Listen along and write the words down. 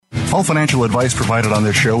All financial advice provided on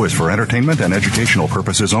this show is for entertainment and educational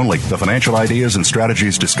purposes only. The financial ideas and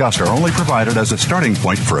strategies discussed are only provided as a starting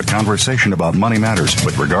point for a conversation about money matters.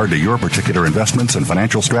 With regard to your particular investments and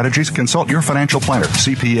financial strategies, consult your financial planner,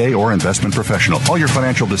 CPA, or investment professional. All your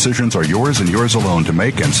financial decisions are yours and yours alone to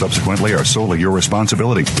make, and subsequently are solely your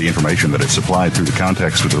responsibility. The information that is supplied through the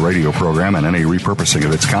context of the radio program and any repurposing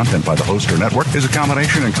of its content by the host or network is a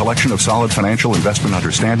combination and collection of solid financial investment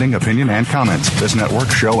understanding, opinion, and comments. This network,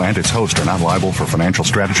 show, and its host are not liable for financial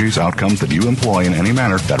strategies, outcomes that you employ in any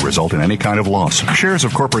manner that result in any kind of loss. Shares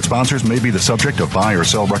of corporate sponsors may be the subject of buy or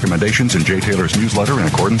sell recommendations in Jay Taylor's newsletter in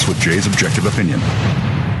accordance with Jay's objective opinion.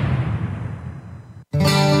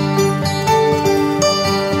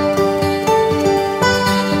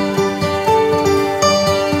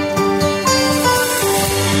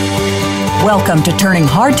 Welcome to Turning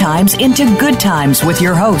Hard Times into Good Times with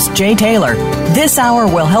your host, Jay Taylor. This hour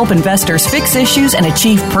will help investors fix issues and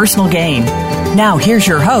achieve personal gain. Now, here's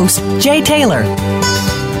your host, Jay Taylor.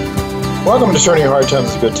 Welcome to Turning Hard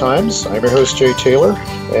Times into Good Times. I'm your host, Jay Taylor,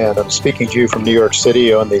 and I'm speaking to you from New York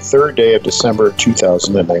City on the third day of December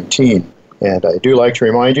 2019. And I do like to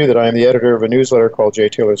remind you that I am the editor of a newsletter called Jay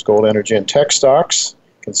Taylor's Gold, Energy, and Tech Stocks.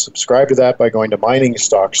 You can subscribe to that by going to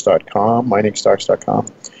miningstocks.com,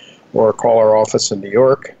 or call our office in New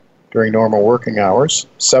York during normal working hours,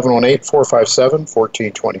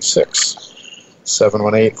 718-457-1426,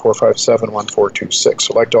 718-457-1426.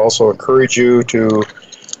 I'd like to also encourage you to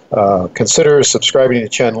consider subscribing to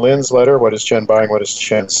Chen Lin's letter, What is Chen Buying, What is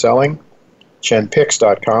Chen Selling?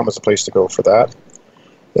 ChenPicks.com is the place to go for that.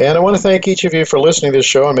 And I want to thank each of you for listening to this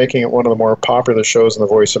show and making it one of the more popular shows on the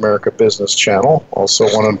Voice America Business Channel. Also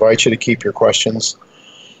want to invite you to keep your questions,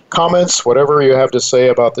 comments, whatever you have to say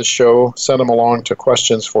about this show, send them along to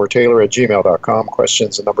questionsfortaylor@gmail.com,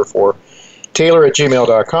 questions and number 4,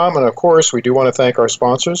 taylor@gmail.com. And of course, we do want to thank our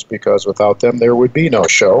sponsors, because without them, there would be no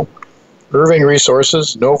show. Irving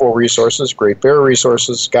Resources, Novo Resources, Great Bear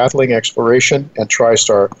Resources, Gatling Exploration, and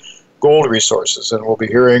TriStar Gold Resources. And we'll be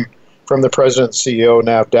hearing from the President and CEO,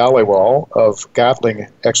 Nav Dhaliwal of Gatling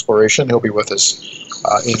Exploration. He'll be with us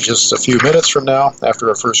in just a few minutes from now after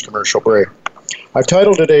our first commercial break. I've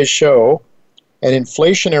titled today's show, An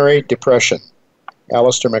Inflationary Depression.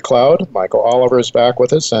 Alistair MacLeod, Michael Oliver is back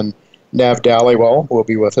with us, and Nav Dhaliwal will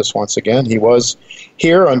be with us once again. He was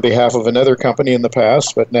here on behalf of another company in the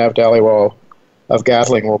past, but Nav Dhaliwal of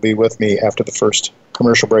Gatling will be with me after the first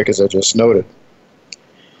commercial break, as I just noted.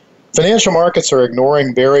 Financial markets are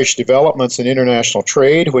ignoring bearish developments in international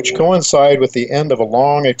trade, which coincide with the end of a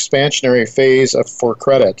long expansionary phase for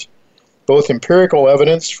credit. Both empirical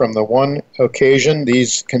evidence from the one occasion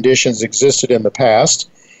these conditions existed in the past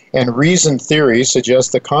and reasoned theory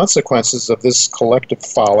suggest the consequences of this collective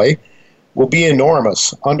folly will be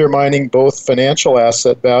enormous, undermining both financial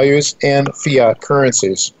asset values and fiat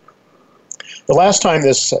currencies. The last time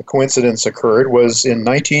this coincidence occurred was in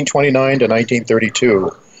 1929 to 1932,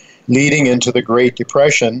 leading into the Great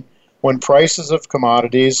Depression, when prices of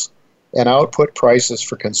commodities and output prices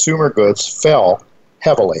for consumer goods fell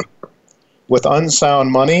heavily. With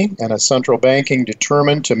unsound money and a central banking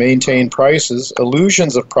determined to maintain prices,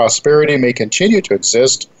 illusions of prosperity may continue to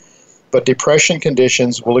exist, but depression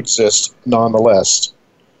conditions will exist nonetheless.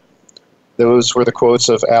 Those were the quotes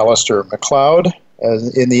of Alistair MacLeod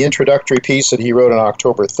in the introductory piece that he wrote on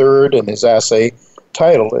October 3rd in his essay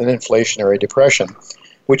titled An Inflationary Depression,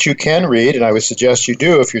 which you can read, and I would suggest you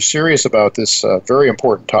do if you're serious about this very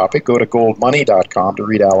important topic. Go to goldmoney.com to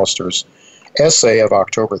read Alistair's essay of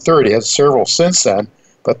October 3rd. He has several since then,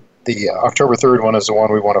 but the October 3rd one is the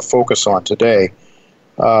one we want to focus on today.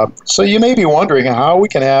 So you may be wondering how we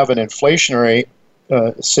can have an inflationary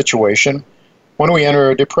situation when we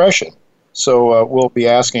enter a depression. So we'll be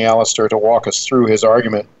asking Alistair to walk us through his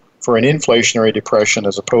argument for an inflationary depression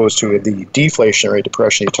as opposed to the deflationary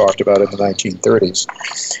depression he talked about in the 1930s.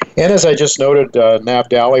 And as I just noted, Nav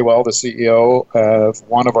Dhaliwal, the CEO of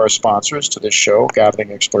one of our sponsors to this show,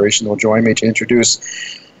 Gatling Exploration, will join me to introduce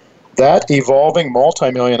that evolving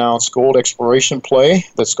multi-million-ounce gold exploration play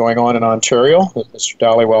that's going on in Ontario that Mr.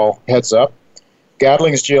 Dhaliwal heads up.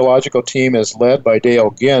 Gatling's geological team is led by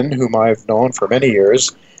Dale Ginn, whom I've known for many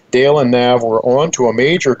years. Dale and Nav were on to a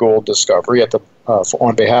major gold discovery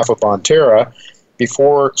on behalf of Bonterra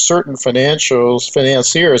before certain financiers,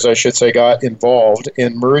 got involved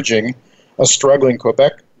in merging a struggling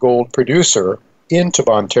Quebec gold producer into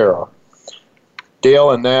Bonterra.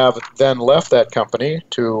 Dale and Nav then left that company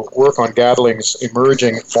to work on Gatling's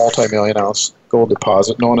emerging multi-million-ounce gold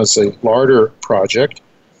deposit known as the Larder Project.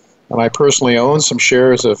 And I personally own some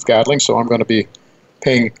shares of Gatling, so I'm going to be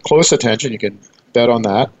paying close attention. You can bet on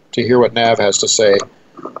that to hear what Nav has to say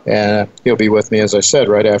And he'll be with me, as I said,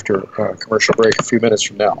 right after commercial break a few minutes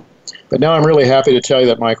from now. But now I'm really happy to tell you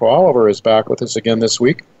that Michael Oliver is back with us again this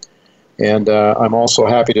week. And I'm also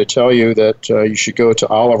happy to tell you that you should go to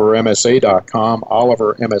olivermsa.com,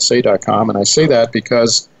 olivermsa.com. And I say that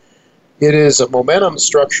because it is a momentum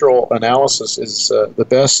structural analysis is the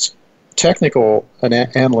best technical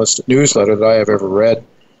analyst newsletter that I have ever read.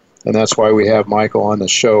 And that's why we have Michael on the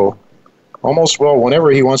show.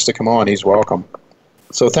 Whenever he wants to come on, he's welcome.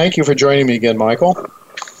 So thank you for joining me again, Michael.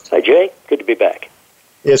 Hi, Jay. Good to be back.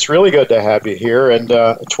 It's really good to have you here. And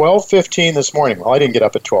 12:15 this morning, well, I didn't get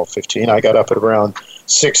up at 12:15. I got up at around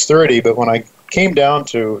 6:30. But when I came down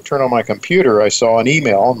to turn on my computer, I saw an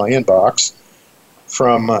email in my inbox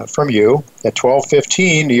from you at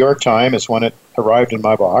 12:15. New York time is when it arrived in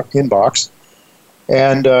my inbox.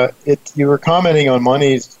 And you were commenting on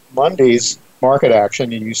Monday's market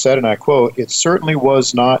action, and you said, and I quote, "It certainly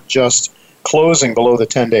was not just closing below the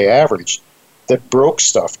 10-day average that broke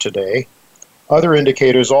stuff today. Other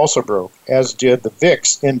indicators also broke, as did the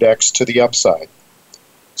VIX index to the upside.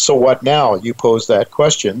 So what now?" You posed that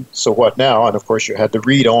question. So what now? And of course, you had to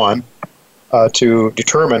read on to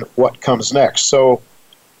determine what comes next. So,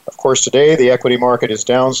 of course, today the equity market is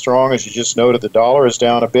down strong. As you just noted, the dollar is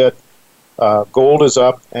down a bit. Gold is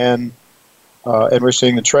up, and we're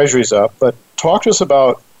seeing the treasuries up. But talk to us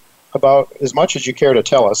about as much as you care to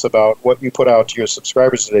tell us about what you put out to your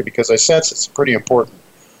subscribers today, because I sense it's a pretty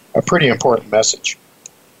important message.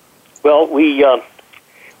 Well,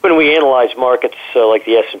 when we analyze markets like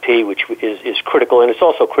the S&P, which is critical, and it's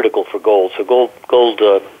also critical for gold. So gold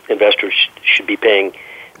investors should be paying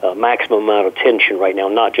maximum amount of attention right now,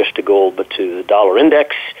 not just to gold, but to the dollar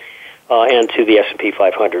index and to the S&P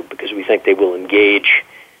 500, because we think they will engage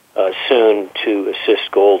soon to assist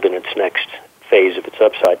gold in its next phase of its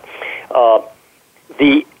upside.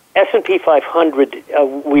 The S&P 500,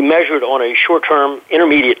 we measured on a short-term,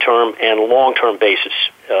 intermediate term, and long-term basis,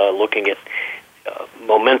 looking at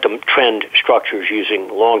momentum trend structures using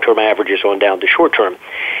long-term averages on down to short-term.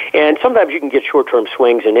 And sometimes you can get short-term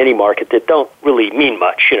swings in any market that don't really mean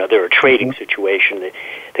much. You know, they're a trading situation.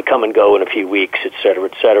 They come and go in a few weeks, et cetera,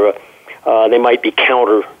 et cetera. They might be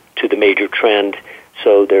counter to the major trend,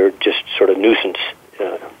 so they're just sort of nuisance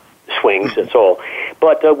swings, that's all.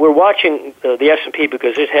 But we're watching the S&P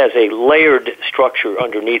because it has a layered structure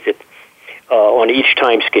underneath it on each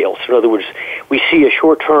time scale. So in other words, we see a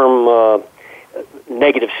short-term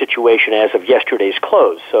negative situation as of yesterday's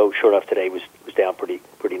close. So sure enough, today was down pretty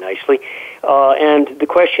nicely. And the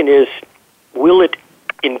question is, will it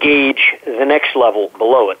engage the next level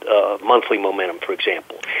below it, monthly momentum, for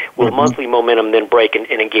example? Will monthly momentum then break and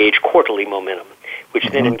engage quarterly momentum, which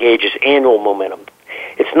then engages annual momentum?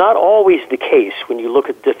 It's not always the case when you look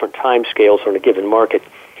at different time scales on a given market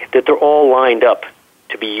that they're all lined up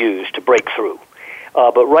to be used to break through.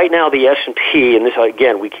 But right now the S&P, and this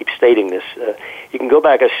again, we keep stating this, you can go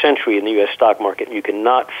back a century in the U.S. stock market and you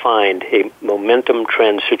cannot find a momentum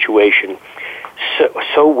trend situation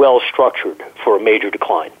so well structured for a major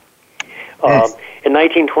decline. In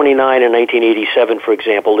 1929 and 1987, for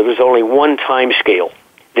example, there was only one time scale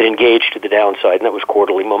that engaged to the downside, and that was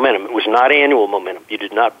quarterly momentum. It was not annual momentum. You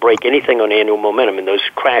did not break anything on annual momentum in those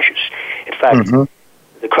crashes. In fact,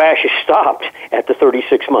 the crashes stopped at the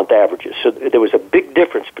 36-month averages. So there was a big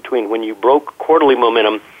difference between when you broke quarterly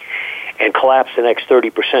momentum and collapsed the next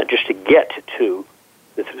 30% just to get to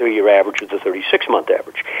the 3-year average or the 36-month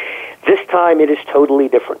average. This time it is totally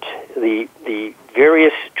different. The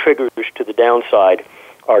various triggers to the downside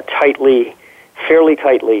are fairly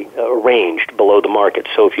tightly arranged below the market.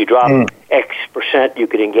 So if you drop X percent, you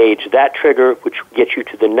could engage that trigger, which gets you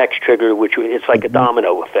to the next trigger, which it's like a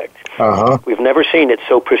domino effect. We've never seen it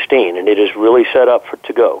so pristine, and it is really set up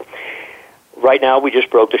to go. Right now, we just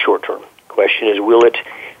broke the short term. Question is, will it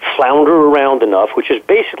flounder around enough, which is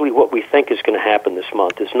basically what we think is going to happen this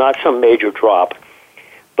month. It's not some major drop,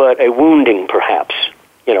 but a wounding perhaps.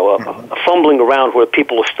 You know, a fumbling around where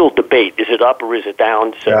people will still debate, is it up or is it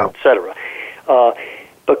down, et cetera, et cetera.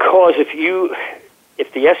 Because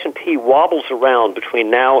if the S&P wobbles around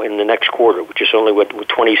between now and the next quarter, which is only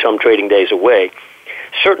 20-some trading days away,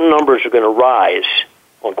 certain numbers are going to rise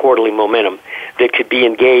on quarterly momentum that could be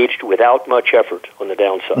engaged without much effort on the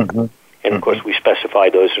downside. And, of course, we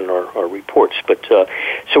specify those in our reports. But so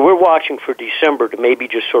we're watching for December to maybe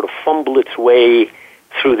just sort of fumble its way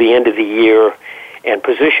through the end of the year and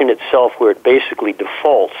position itself where it basically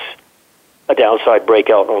defaults a downside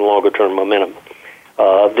breakout on longer-term momentum.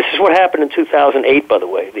 This is what happened in 2008, by the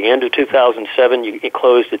way. The end of 2007, it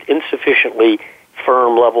closed at insufficiently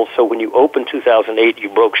firm levels, so when you opened 2008, you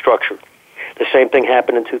broke structure. The same thing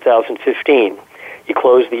happened in 2015. You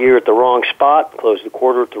close the year at the wrong spot, close the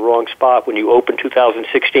quarter at the wrong spot. When you open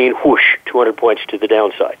 2016, whoosh, 200 points to the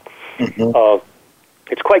downside. Mm-hmm.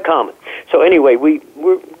 It's quite common. So anyway,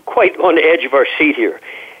 we're quite on the edge of our seat here.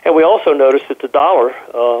 And we also notice that the dollar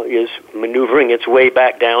is maneuvering its way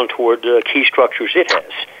back down toward key structures it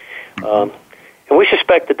has. And we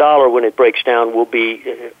suspect the dollar, when it breaks down, will be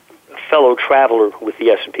a fellow traveler with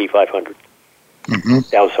the S&P 500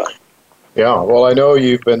 downside. Yeah, well, I know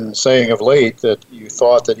you've been saying of late that you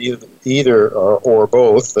thought that either or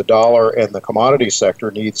both the dollar and the commodity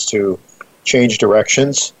sector needs to change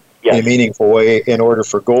directions in a meaningful way in order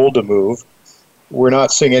for gold to move. We're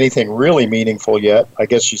not seeing anything really meaningful yet. I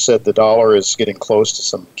guess you said the dollar is getting close to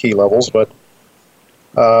some key levels, but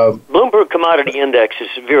Bloomberg Commodity Index is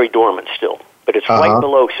very dormant still, but it's right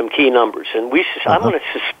below some key numbers. And I'm going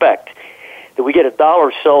to suspect that we get a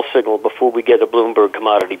dollar sell signal before we get a Bloomberg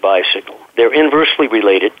commodity buy signal. They're inversely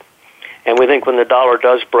related, and we think when the dollar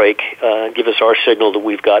does break, give us our signal that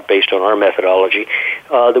we've got based on our methodology,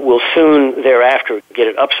 that we'll soon thereafter get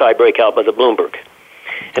an upside breakout by the Bloomberg.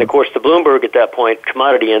 And, of course, the Bloomberg at that point,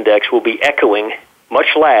 commodity index, will be echoing, much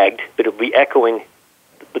lagged, but it will be echoing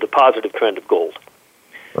the positive trend of gold.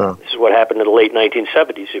 This is what happened in the late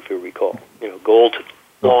 1970s, if you recall. Gold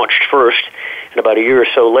launched first, and about a year or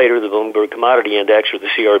so later, the Bloomberg Commodity Index, or the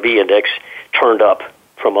CRB Index, turned up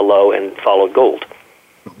from a low and followed gold.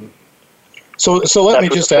 So let me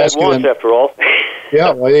just ask you. After all.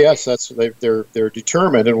 Yeah, well, yes, they're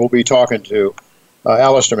determined, and we'll be talking to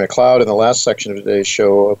Alistair McLeod in the last section of today's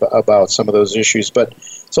show about some of those issues. But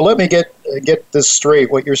so let me get this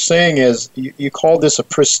straight. What you're saying is you call this a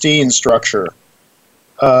pristine structure.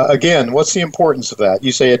 Again, what's the importance of that?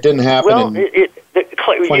 You say it didn't happen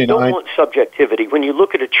you don't want subjectivity. When you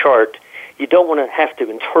look at a chart, you don't want to have to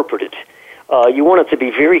interpret it. You want it to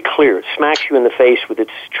be very clear. It smacks you in the face with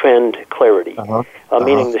its trend clarity,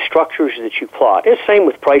 meaning the structures that you plot. It's the same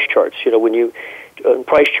with price charts. When you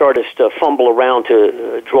price chartists fumble around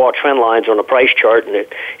to draw trend lines on a price chart, and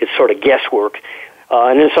it's sort of guesswork,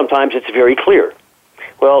 and then sometimes it's very clear.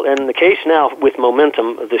 Well, in the case now with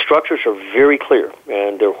momentum, the structures are very clear,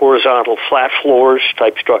 and they're horizontal, flat floors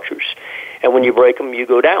type structures. And when you break them, you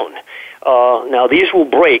go down. Now, these will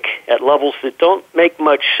break at levels that don't make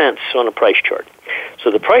much sense on a price chart. So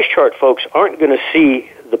the price chart folks aren't going to see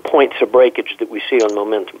the points of breakage that we see on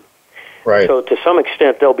momentum. Right. So to some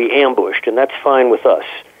extent, they'll be ambushed, and that's fine with us.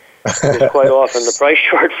 Because quite often, the price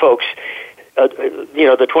chart folks,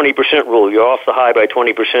 the 20% rule, you're off the high by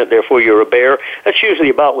 20%, therefore you're a bear. That's usually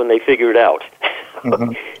about when they figure it out.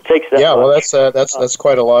 It takes that much. Well, that's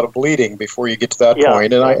quite a lot of bleeding before you get to that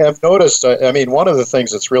point. And I have noticed, one of the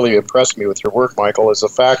things that's really impressed me with your work, Michael, is the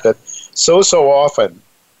fact that so often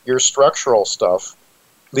your structural stuff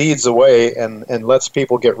leads the way and lets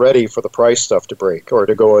people get ready for the price stuff to break or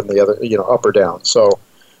to go in the other, up or down. So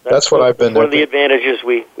that's what I've been. One of the advantages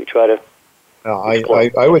we try to.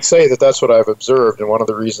 I would say that's what I've observed, and one of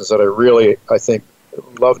the reasons that I think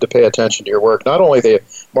love to pay attention to your work. Not only the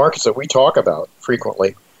markets that we talk about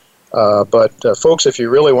frequently, but folks, if you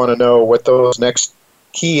really want to know what those next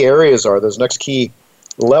key areas are, those next key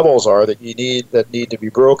levels are that need to be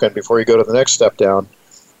broken before you go to the next step down,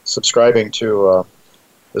 subscribing to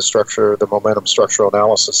the momentum structural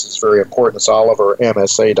analysis is very important. It's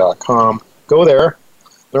olivermsa.com. Go there,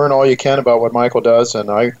 learn all you can about what Michael does, and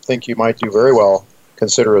I think you might do very well.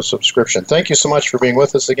 Consider a subscription. Thank you so much for being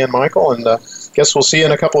with us again, Michael, and guess we'll see you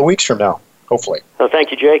in a couple of weeks from now, hopefully. Oh, thank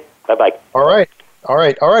you, Jay. Bye-bye. All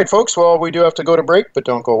right, folks. Well, we do have to go to break, but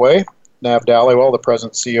don't go away. Nav Dhaliwal, the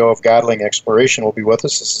President and CEO of Gatling Exploration, will be with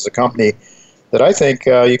us. This is a company that I think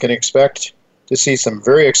you can expect to see some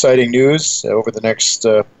very exciting news over the next,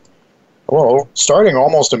 starting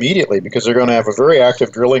almost immediately, because they're going to have a very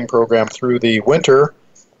active drilling program through the winter.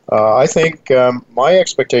 I think my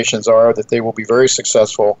expectations are that they will be very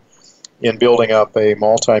successful in building up a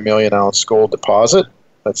multi-million-ounce gold deposit.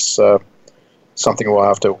 That's something we'll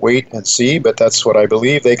have to wait and see, but that's what I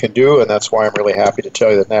believe they can do, and that's why I'm really happy to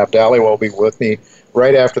tell you that Nav Dhaliwal will be with me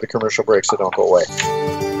right after the commercial break, so don't go away.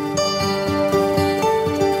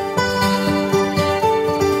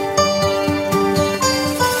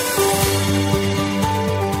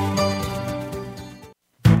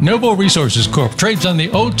 Novo Resources Corp. trades on the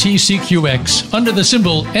OTCQX under the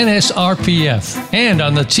symbol NSRPF and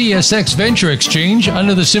on the TSX Venture Exchange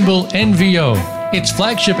under the symbol NVO. Its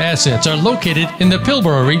flagship assets are located in the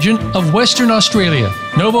Pilbara region of Western Australia.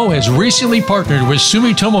 Novo has recently partnered with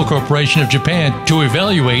Sumitomo Corporation of Japan to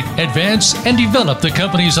evaluate, advance, and develop the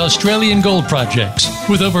company's Australian gold projects.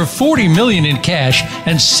 With over $40 million in cash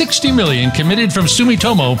and $60 million committed from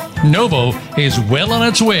Sumitomo, Novo is well on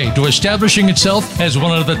its way to establishing itself as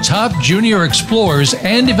one of the top junior explorers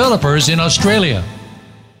and developers in Australia.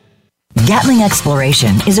 Gatling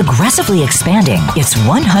Exploration is aggressively expanding its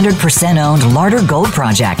 100% owned Larder Gold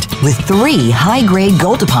Project with 3 high-grade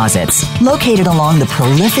gold deposits located along the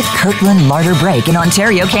prolific Kirkland Larder Break in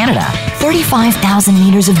Ontario, Canada. 35,000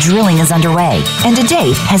 meters of drilling is underway and to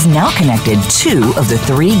date has now connected 2 of the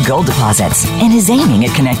 3 gold deposits and is aiming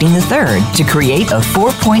at connecting the 3rd to create a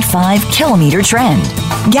 4.5-kilometer trend.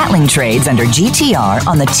 Gatling trades under GTR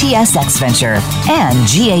on the TSX Venture and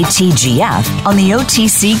GATGF on the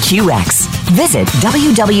OTCQX. Visit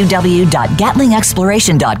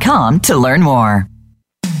www.gatlingexploration.com to learn more.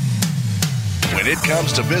 When it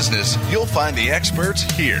comes to business, you'll find the experts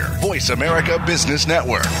here. Voice America Business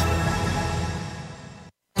Network.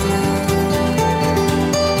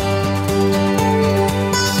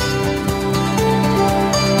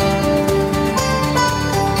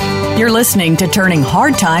 You're listening to Turning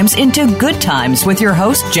Hard Times into Good Times with your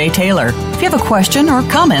host, Jay Taylor. If you have a question or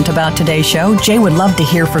comment about today's show, Jay would love to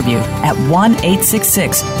hear from you at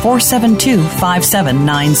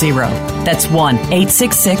 1-866-472-5790. That's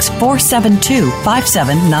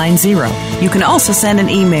 1-866-472-5790. You can also send an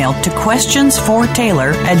email to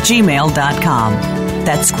questionsfortaylor@gmail.com.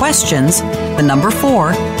 That's questions, the number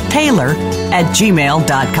 4,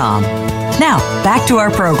 Taylor@gmail.com. Now, back to our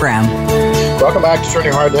program. Welcome back to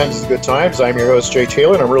Turning Hard Times into Good Times. I'm your host, Jay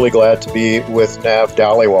Taylor, and I'm really glad to be with Nav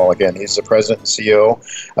Dhaliwal again. He's the president and CEO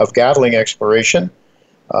of Gatling Exploration.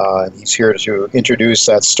 And he's here to introduce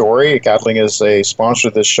that story. Gatling is a sponsor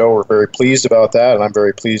of this show. We're very pleased about that, and I'm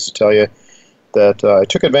very pleased to tell you that I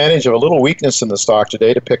took advantage of a little weakness in the stock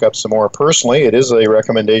today to pick up some more personally. It is a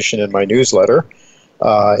recommendation in my newsletter.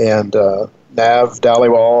 Nav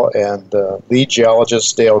Dhaliwal and lead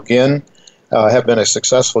geologist Dale Ginn have been a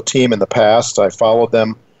successful team in the past. I followed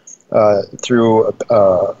them through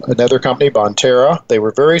another company, Bonterra. They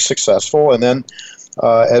were very successful, and then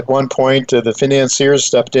at one point the financiers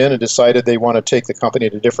stepped in and decided they want to take the company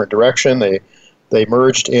in a different direction. They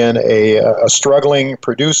merged in a struggling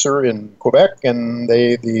producer in Quebec, and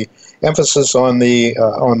the emphasis on the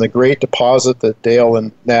great deposit that Dale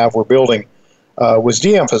and Nav were building was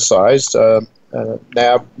de-emphasized.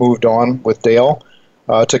 Nav moved on with Dale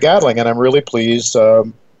to Gatling, and I'm really pleased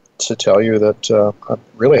to tell you that I'm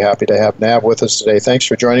really happy to have Nav with us today. Thanks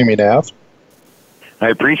for joining me, Nav. I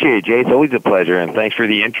appreciate it, Jay. It's always a pleasure, and thanks for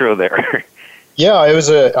the intro there. Yeah, it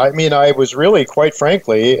was I was really, quite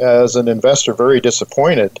frankly, as an investor, very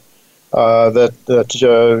disappointed that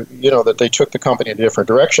they took the company in a different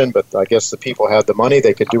direction. But I guess the people had the money;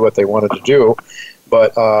 they could do what they wanted to do.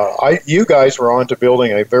 But you guys were on to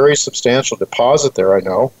building a very substantial deposit there, I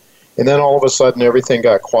know. And then all of a sudden, everything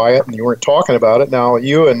got quiet, and you weren't talking about it. Now,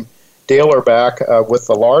 you and Dale are back with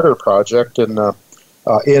the Larder project in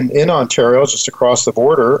Ontario, just across the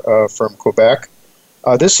border from Quebec.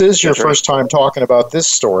 This is your first time talking about this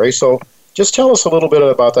story, so just tell us a little bit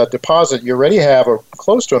about that deposit. You already have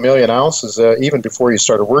close to 1 million ounces, even before you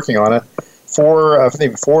started working on it. 4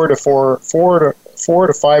 to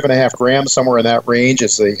 5.5 grams, somewhere in that range,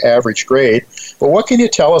 is the average grade. But what can you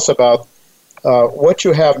tell us about what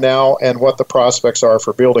you have now and what the prospects are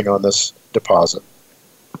for building on this deposit?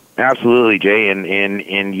 Absolutely, Jay, and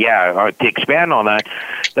to expand on that,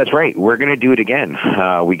 that's right. We're going to do it again.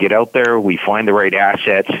 We get out there, we find the right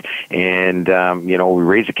assets, and we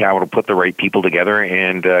raise the capital, put the right people together,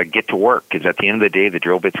 and get to work. Because at the end of the day, the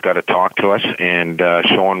drill bit's got to talk to us and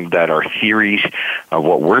show them that our theories of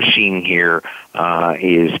what we're seeing here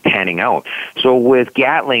is panning out. So with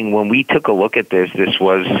Gatling, when we took a look at this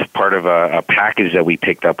was part of a package that we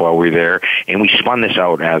picked up while we were there, and we spun this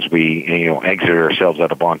out as we exited ourselves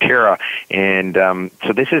out of Bonterra. And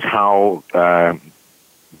so this is how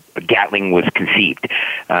Gatling was conceived.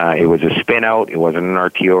 It was a spin out. It wasn't an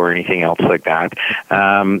RTO or anything else like that.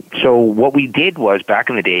 So what we did was, back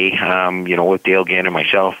in the day, with Dale Ginn and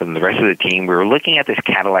myself and the rest of the team, we were looking at this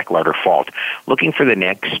Cadillac Larder Fault, looking for the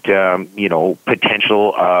next,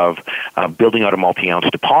 potential of building out a multi-ounce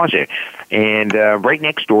deposit. And right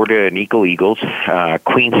next door to Nickel Eagles,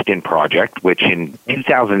 Queenston project, which in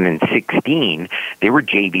 2016, they were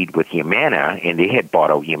JV'd with Yamana, and they had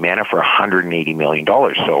bought out Yamana for $180 million.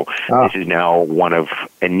 So this is now one of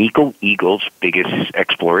Agnico Eagle's biggest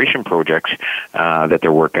exploration projects that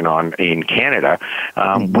they're working on in Canada.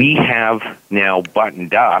 We have now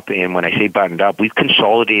buttoned up, and when I say buttoned up, we've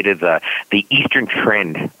consolidated the eastern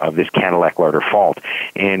trend of this Cadillac Larder Fault.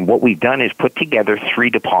 And what we've done is put together 3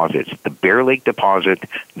 deposits: the Bear Lake deposit,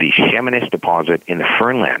 the Chemainus deposit, and the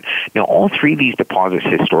Fernland. Now, all 3 of these deposits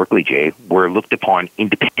historically, Jay, were looked upon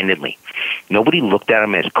independently. Nobody looked at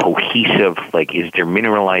them as cohesive, like, is there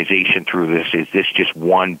mineralization through this? Is this just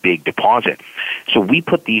one big deposit? So we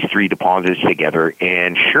put these 3 deposits together,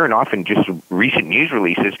 and sure enough, in just recent news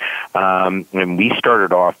releases, and we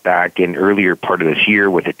started off back in earlier part of this year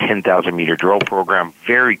with a 10,000-meter drill program,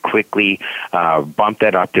 very quickly bumped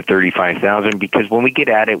that up to 35,000, because when we get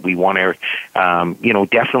at it, we want to,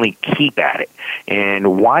 definitely keep at it.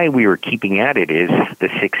 And why we were keeping at it is the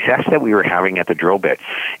success that we were having at the drill bit.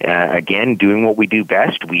 Again, doing what we do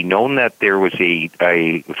best, we known that there was a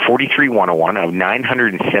 43-101 of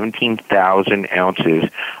 917,000 ounces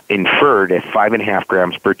inferred at 5.5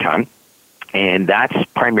 grams per ton. And that's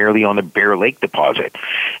primarily on the Bear Lake deposit.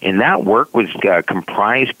 And that work was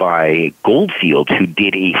comprised by Goldfields, who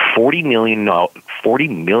did a $40 million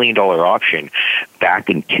auction back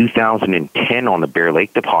in 2010 on the Bear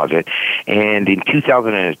Lake deposit. And in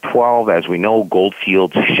 2012, as we know,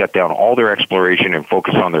 Goldfields shut down all their exploration and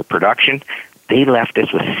focused on their production. They left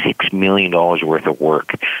us with $6 million worth of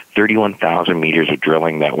work, 31,000 meters of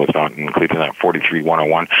drilling that was on, including that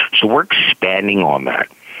 43-101. So we're expanding on that.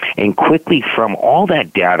 And quickly, from all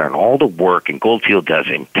that data and all the work, and Goldfield does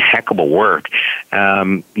impeccable work,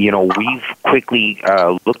 we've quickly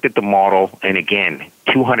looked at the model, and again,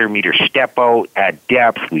 200-meter step out at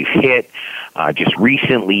depth we've hit. Just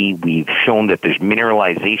recently, we've shown that there's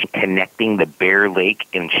mineralization connecting the Bear Lake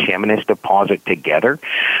and Chemainus deposit together.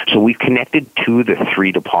 So we've connected 2 of the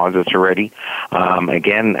 3 deposits already.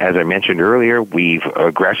 Again, as I mentioned earlier, we've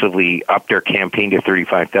aggressively upped our campaign to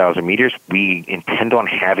 35,000 meters. We intend on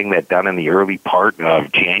having that done in the early part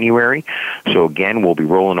of January. So again, we'll be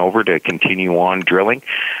rolling over to continue on drilling.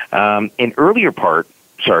 In earlier part,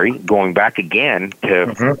 going back again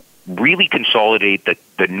to really consolidate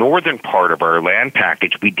the northern part of our land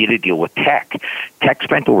package, we did a deal with Teck. Teck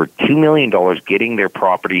spent over $2 million getting their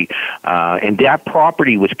property, and that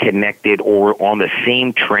property was connected or on the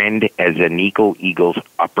same trend as Agnico Eagle's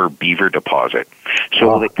Upper Beaver deposit.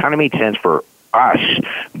 So it kind of made sense for us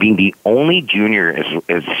being the only junior,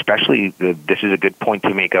 especially this is a good point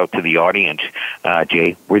to make out to the audience,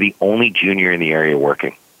 Jay, we're the only junior in the area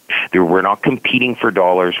working. We're not competing for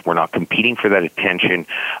dollars. We're not competing for that attention.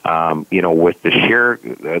 With the share,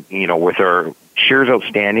 with our shares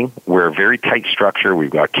outstanding, we're a very tight structure. We've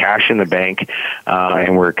got cash in the bank,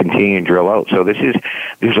 and we're continuing to drill out. So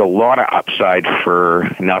there's a lot of upside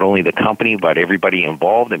for not only the company, but everybody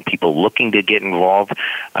involved and people looking to get involved.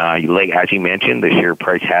 As you mentioned, the share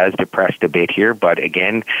price has depressed a bit here, but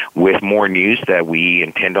again, with more news that we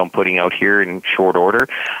intend on putting out here in short order,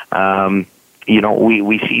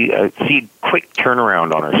 we see a quick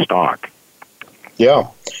turnaround on our stock. Yeah.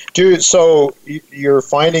 So you're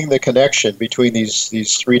finding the connection between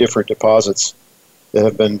these 3 different deposits that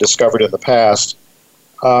have been discovered in the past.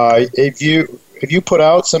 Have you put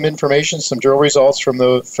out some information, some drill results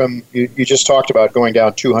from you just talked about going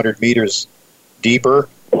down 200 meters deeper,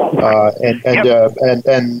 and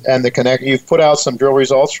the connect. You've put out some drill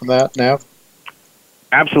results from that, Nav?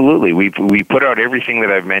 Absolutely. We put out everything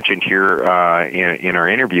that I've mentioned here in our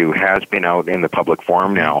interview has been out in the public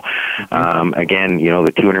forum now. Again,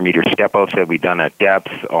 the 200-meter step-outs that we've done at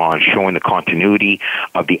depth on showing the continuity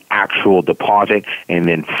of the actual deposit. And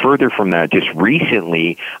then further from that, just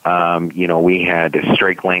recently, we had a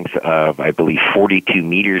strike length of, I believe, 42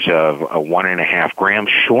 meters of 1.5 grams,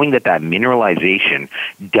 showing that mineralization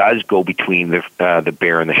does go between the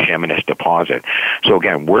Bear and the Chemainus deposit. So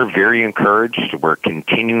again, we're very encouraged. We're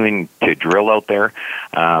continuing to drill out there.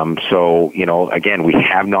 Again, we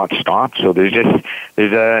have not stopped. So there's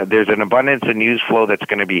an abundance of news flow that's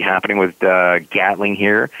going to be happening with Gatling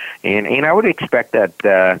here, and I would expect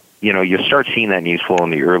that you'll start seeing that news flow in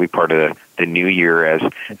the early part of the new year as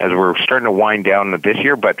we're starting to wind down this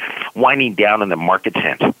year, but winding down in the market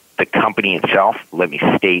sense. The company itself, let me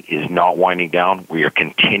state, is not winding down. We are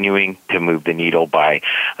continuing to move the needle by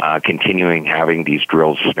continuing having these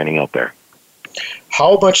drills spinning out there.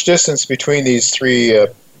 How much distance between these three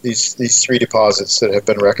deposits that have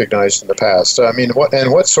been recognized in the past? I mean,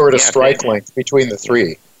 what sort of strike length between the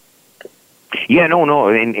 3? Yeah, no,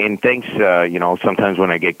 and thanks. Sometimes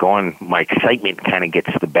when I get going, my excitement kind of gets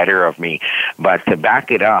the better of me. But to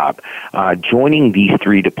back it up, joining these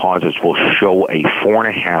 3 deposits will show a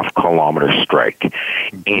 4.5 kilometer strike.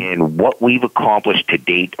 And what we've accomplished to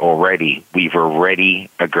date already, we've already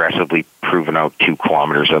aggressively proven out 2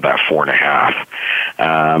 kilometers of that 4.5.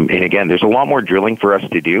 And again, there's a lot more drilling for us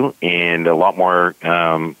to do, and a lot more.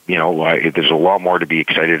 There's a lot more to be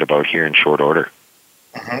excited about here in short order.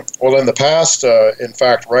 Mm-hmm. Well, in the past, in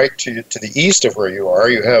fact, right to the east of where you are,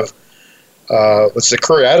 you have what's the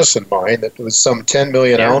Curry Addison mine that was some 10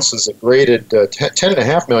 million ounces that graded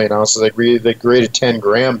 10.5 million ounces that graded 10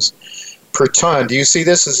 grams per ton. Do you see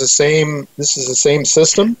this as the same? This is the same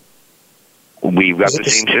system. We've got the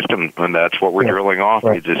same system, and that's what we're drilling off.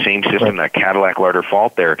 Right. It's the same system, that Cadillac Larder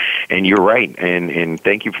Fault there. And you're right, and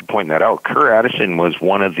thank you for pointing that out. Kerr Addison was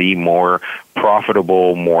one of the more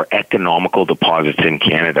profitable, more economical deposits in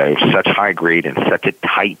Canada. It was such high grade and such a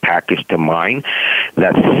tight package to mine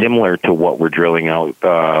that's similar to what we're drilling out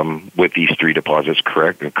with these 3 deposits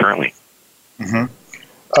currently.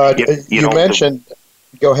 Mm-hmm. You mentioned...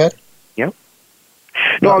 Go ahead.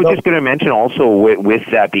 No, I was just going to mention also. With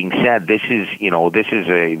that being said, this is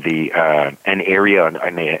an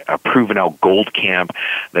area, a proven out gold camp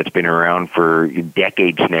that's been around for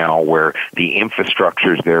decades now, where the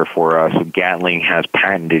infrastructure is there for us. Gatling has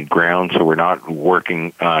patented ground, so we're not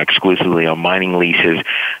working exclusively on mining leases.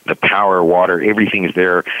 The power, water, everything is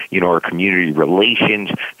there. Our community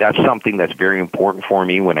relations. That's something that's very important for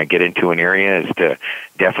me when I get into an area, is to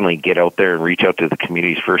definitely get out there and reach out to the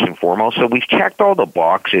communities first and foremost. So we've checked all the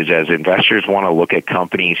boxes as investors want to look at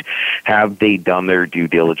companies. Have they done their due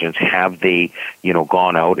diligence? Have they,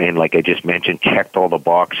 gone out and, like I just mentioned, checked all the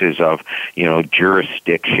boxes of,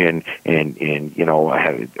 jurisdiction and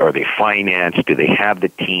are they financed? Do they have the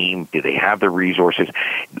team? Do they have the resources?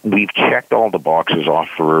 We've checked all the boxes off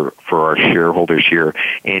for our shareholders here.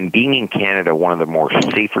 And being in Canada, one of the more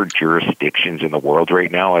safer jurisdictions in the world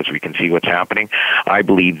right now, as we can see what's happening, I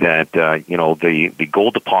believe that, the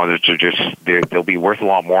gold deposits are just, they'll be worth a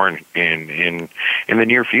lot more in the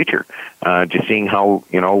near future. Just seeing how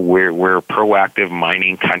we're a proactive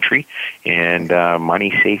mining country, and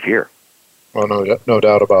money's safe here. Well, no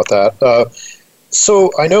doubt about that.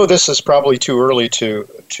 So I know this is probably too early to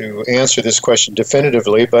answer this question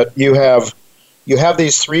definitively, but you have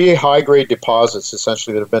these 3 high-grade deposits,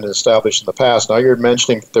 essentially, that have been established in the past. Now, you're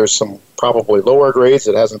mentioning that there's some probably lower grades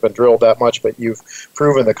that hasn't been drilled that much, but you've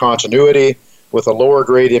proven the continuity with a lower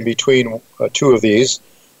grade in between 2 of these.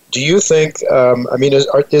 Do you think,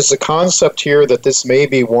 is the concept here that this may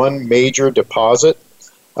be one major deposit,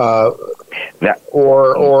 or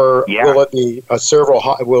will it be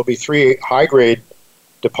will it be 3 high-grade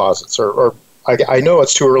deposits? Or I know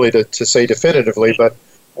it's too early to say definitively, but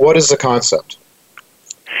what is the concept?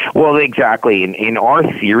 Well, exactly. In our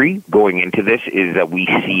theory going into this is that we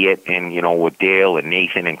see it, and with Dale and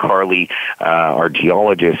Nathan and Carly, our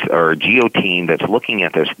geologists, our geo team that's looking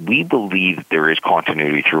at this, we believe that there is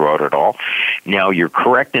continuity throughout it all. Now, you're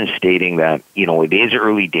correct in stating that it is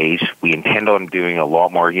early days. We intend on doing a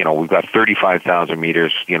lot more. We've got 35,000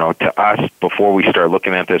 meters. To us, before we start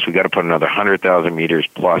looking at this, we got to put another 100,000 meters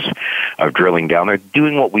plus of drilling down there,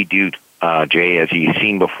 doing what we do. Jay, as you've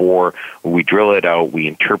seen before, we drill it out, we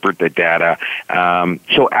interpret the data.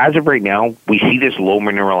 So as of right now, we see this low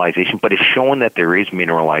mineralization, but it's showing that there is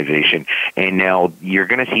mineralization. And now you're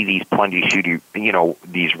going to see these plungy shooty,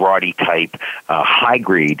 these roddy type high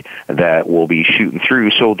grade that will be shooting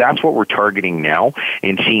through. So that's what we're targeting now,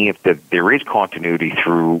 and seeing if there is continuity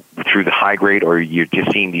through the high grade, or you're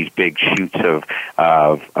just seeing these big shoots of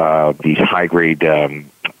these high grade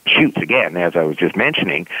shoots again, as I was just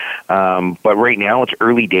mentioning. But right now it's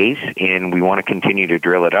early days, and we want to continue to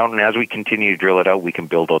drill it out. And as we continue to drill it out, we can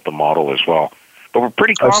build out the model as well. But we're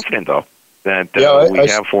pretty confident, though, that we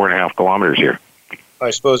have 4.5 kilometers here. I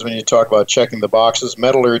suppose when you talk about checking the boxes,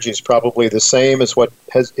 metallurgy is probably the same as what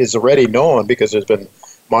is already known, because there's been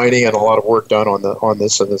mining and a lot of work done on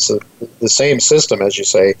this, and it's the same system, as you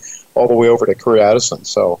say, all the way over to Curry Addison.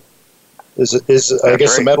 So I guess right.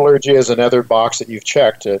 The metallurgy is another box that you've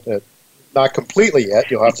checked. Not completely yet.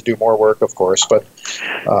 You'll have to do more work, of course, but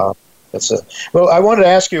that's it. Well, I wanted to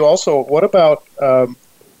ask you also, what about,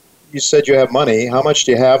 you said you have money. How much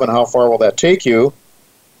do you have, and how far will that take you?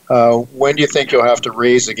 When do you think you'll have to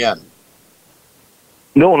raise again?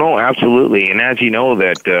 No, absolutely. And as you know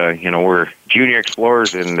that, we're junior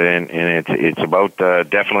explorers, and it's about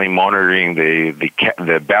definitely monitoring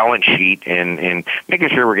the balance sheet and making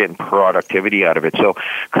sure we're getting productivity out of it. So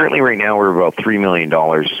currently, right now, we're about $3 million.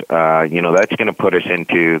 That's going to put us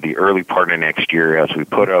into the early part of next year as we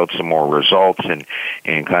put out some more results and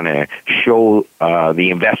kind of show the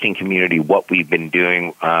investing community what we've been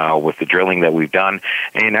doing with the drilling that we've done.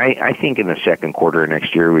 And I think in the second quarter of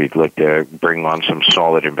next year, we'd like to bring on some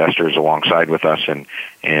solid investors alongside with us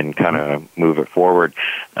and kind of move it forward.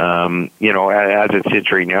 As it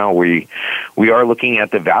sits right now, we are looking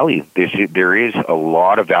at the value. There is a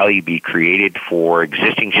lot of value be created for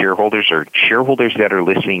existing shareholders or shareholders that are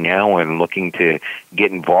listening now and looking to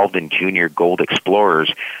get involved in junior gold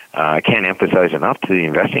explorers. I can't emphasize enough to the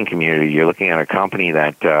investing community. You're looking at a company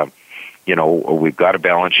that we've got a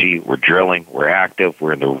balance sheet, we're drilling, we're active,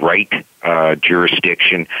 we're in the right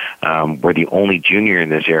jurisdiction. We're the only junior in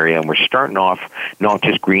this area, and we're starting off not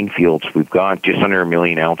just greenfields. We've got just under 1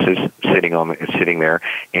 million ounces sitting there,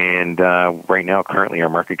 and right now, currently, our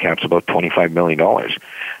market cap's about $25 million.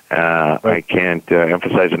 I can't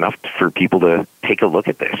emphasize enough for people to take a look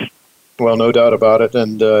at this. Well, no doubt about it,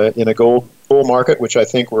 and in a gold bull market, which I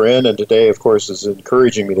think we're in, and today, of course, is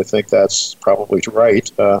encouraging me to think that's probably right.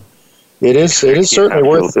 It is certainly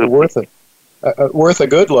worth a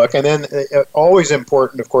good look, and then always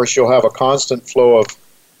important. Of course, you'll have a constant flow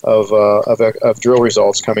of drill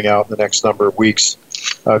results coming out in the next number of weeks,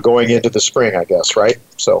 going into the spring, I guess, right?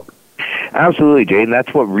 So. Absolutely, Jay. And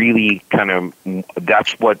that's what really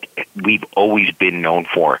that's what we've always been known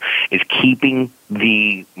for, is keeping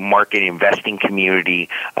the market investing community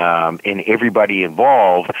and everybody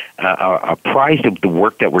involved apprised of the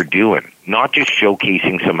work that we're doing, not just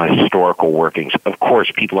showcasing some historical workings. Of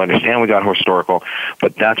course, people understand we got historical,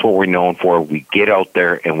 but that's what we're known for. We get out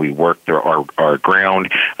there and we work our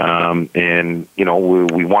ground, and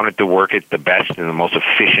we wanted to work it the best and the most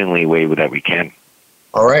efficiently way that we can.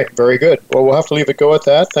 All right, very good. Well, we'll have to leave it go at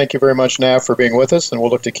that. Thank you very much, Nav, for being with us, and we'll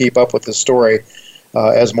look to keep up with this story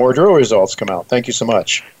as more drill results come out. Thank you so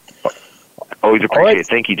much. Always appreciate it.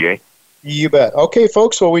 Thank you, Jay. You bet. Okay,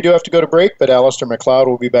 folks, well, we do have to go to break, but Alistair MacLeod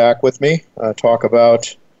will be back with me, talk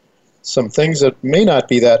about some things that may not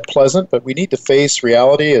be that pleasant, but we need to face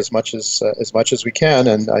reality as much as we can,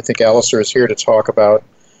 and I think Alistair is here to talk about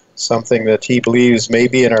something that he believes may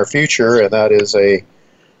be in our future, and that is an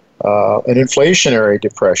inflationary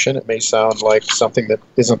depression. It may sound like something that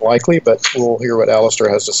isn't likely, but we'll hear what Alistair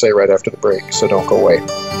has to say right after the break, so don't go away.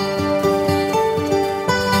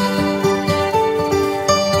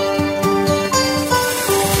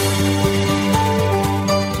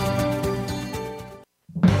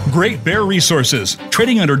 Great Bear Resources,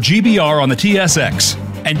 trading under GBR on the TSX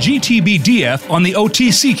and GTBDF on the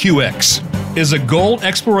OTCQX, is a gold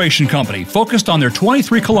exploration company focused on their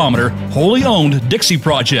 23-kilometer, wholly owned Dixie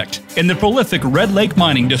project in the prolific Red Lake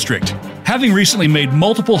Mining District. Having recently made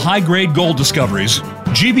multiple high-grade gold discoveries,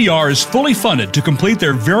 GBR is fully funded to complete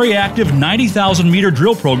their very active 90,000-meter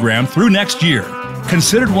drill program through next year.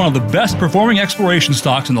 Considered one of the best-performing exploration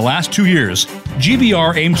stocks in the last 2 years,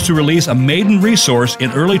 GBR aims to release a maiden resource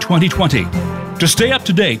in early 2020. To stay up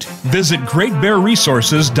to date, visit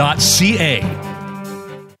greatbearresources.ca.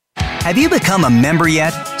 Have you become a member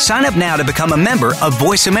yet? Sign up now to become a member of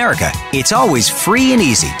Voice America. It's always free and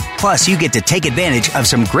easy. Plus, you get to take advantage of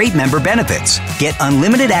some great member benefits. Get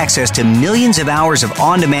unlimited access to millions of hours of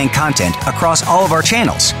on-demand content across all of our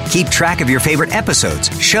channels. Keep track of your favorite episodes,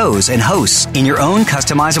 shows, and hosts in your own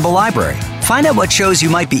customizable library. Find out what shows you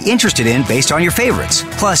might be interested in based on your favorites.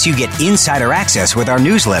 Plus, you get insider access with our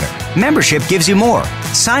newsletter. Membership gives you more.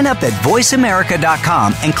 Sign up at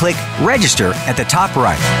voiceamerica.com and click Register at the top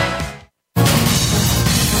right.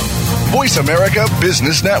 Voice America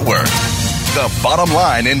Business Network, the bottom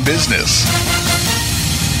line in business.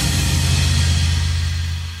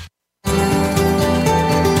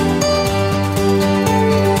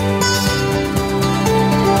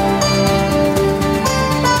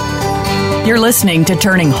 You're listening to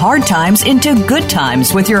Turning Hard Times into Good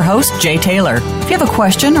Times with your host, Jay Taylor. If you have a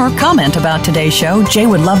question or comment about today's show, Jay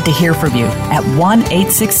would love to hear from you at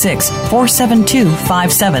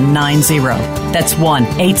 1-866-472-5790. That's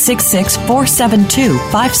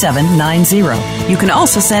 1-866-472-5790. You can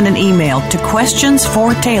also send an email to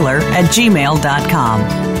questionsfortaylor@gmail.com.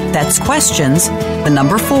 That's questions, the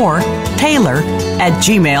number 4,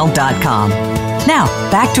 Taylor@gmail.com. Now,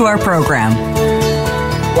 back to our program.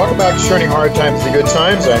 Welcome back to Turning Hard Times to Good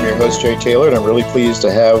Times. I'm your host, Jay Taylor, and I'm really pleased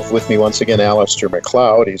to have with me once again Alistair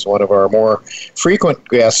MacLeod. He's one of our more frequent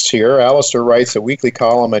guests here. Alistair writes a weekly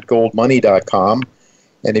column at goldmoney.com,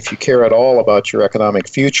 and if you care at all about your economic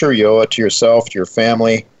future, you owe it to yourself, to your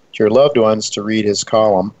family, to your loved ones to read his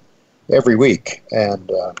column every week.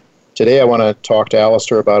 And today I want to talk to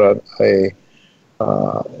Alistair about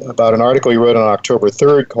about an article he wrote on October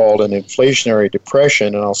 3rd called An Inflationary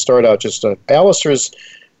Depression. And I'll start out just Alistair's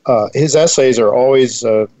his essays are always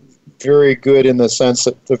very good in the sense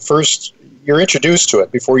that the first you're introduced to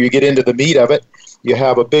it before you get into the meat of it. You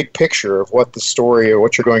have a big picture of what the story or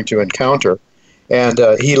what you're going to encounter. And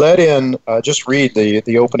he let in, just read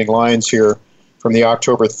the opening lines here from the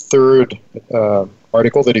October 3rd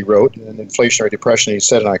article that he wrote, An Inflationary Depression. He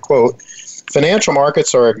said, and I quote, "Financial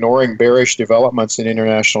markets are ignoring bearish developments in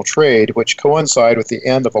international trade, which coincide with the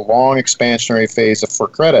end of a long expansionary phase for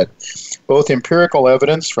credit. Both empirical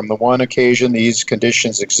evidence from the one occasion these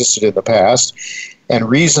conditions existed in the past and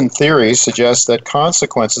reasoned theory suggest that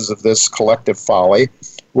consequences of this collective folly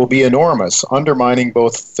will be enormous, undermining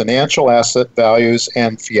both financial asset values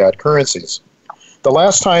and fiat currencies. The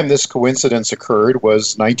last time this coincidence occurred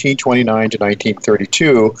was 1929 to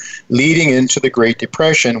 1932, leading into the Great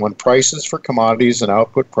Depression when prices for commodities and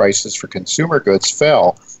output prices for consumer goods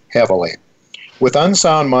fell heavily. With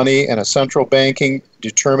unsound money and a central banking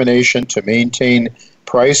determination to maintain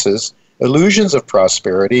prices, illusions of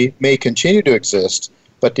prosperity may continue to exist,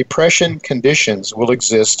 but depression conditions will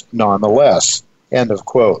exist nonetheless." End of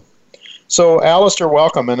quote. So, Alistair,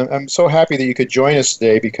 welcome, and I'm so happy that you could join us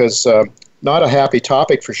today because not a happy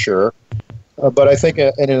topic for sure, but I think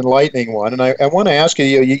an enlightening one. And I want to ask you,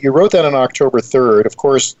 you wrote that on October 3rd. Of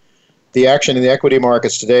course, the action in the equity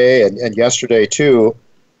markets today and yesterday too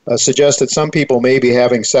suggests that some people may be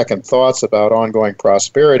having second thoughts about ongoing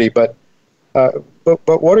prosperity, but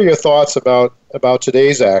what are your thoughts about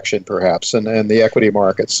today's action, perhaps, and the equity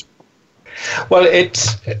markets? Well,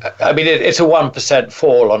 it's a 1%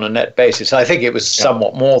 fall on a net basis. I think it was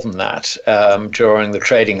somewhat more than that during the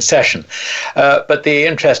trading session. But the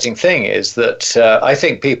interesting thing is that I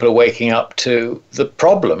think people are waking up to the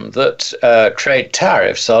problem that trade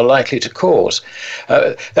tariffs are likely to cause.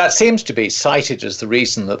 That seems to be cited as the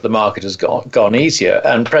reason that the market has gone easier,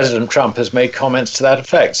 and President Trump has made comments to that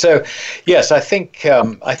effect. So, yes, I think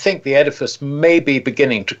the edifice may be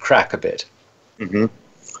beginning to crack a bit. Mm-hmm.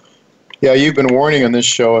 Yeah, you've been warning on this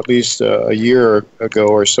show at least a year ago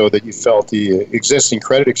or so that you felt the existing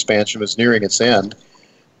credit expansion was nearing its end.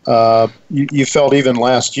 You felt even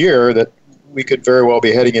last year that we could very well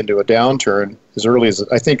be heading into a downturn as early as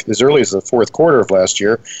the fourth quarter of last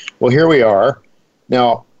year. Well, here we are.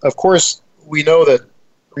 Now, of course, we know that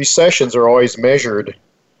recessions are always measured,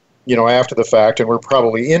 after the fact, and we're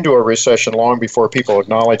probably into a recession long before people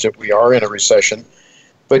acknowledge that we are in a recession.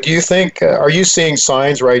 But do you think, are you seeing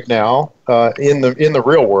signs right now in the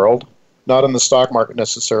real world, not in the stock market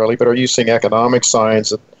necessarily, but are you seeing economic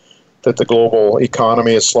signs that the global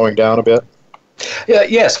economy is slowing down a bit? Yeah,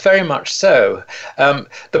 yes, very much so.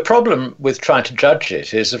 The problem with trying to judge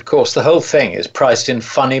it is, of course, the whole thing is priced in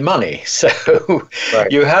funny money. So right.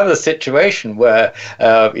 You have a situation where,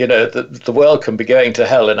 the world can be going to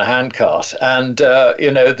hell in a handcart and,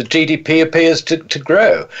 the GDP appears to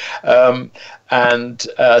grow.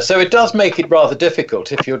 So it does make it rather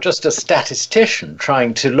difficult if you're just a statistician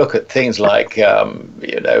trying to look at things like,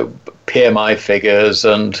 PMI figures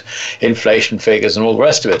and inflation figures and all the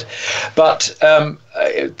rest of it. But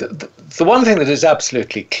the one thing that is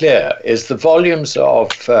absolutely clear is the volumes of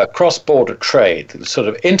cross-border trade, the sort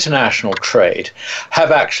of international trade,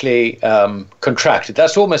 have actually contracted.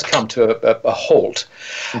 That's almost come to a halt.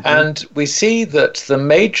 Mm-hmm. And we see that the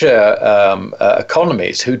major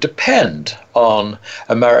economies who depend on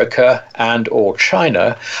America and or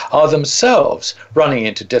China are themselves running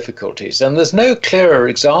into difficulties. And there's no clearer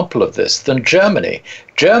example of this than Germany.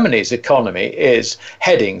 Germany's economy is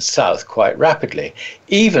heading south quite rapidly,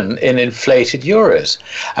 even in inflated euros.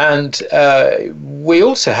 And we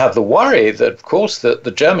also have the worry that, of course, that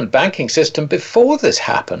the German banking system before this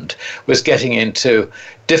happened was getting into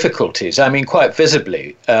difficulties. I mean, quite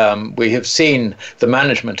visibly, we have seen the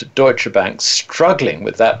management at Deutsche Bank struggling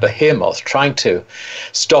with that behemoth, trying to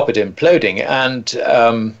stop it imploding. And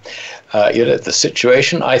the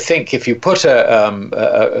situation, I think, if you put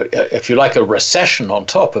if you like, a recession on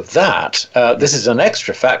top of that, this is an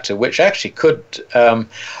extra factor which actually could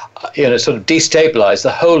sort of destabilize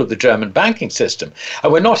the whole of the German banking system.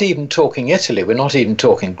 And we're not even talking Italy, we're not even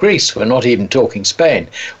talking Greece, we're not even talking Spain.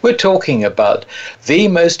 We're talking about the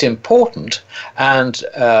most important and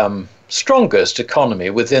strongest economy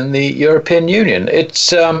within the European Union.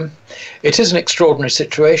 It is an extraordinary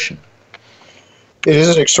situation. It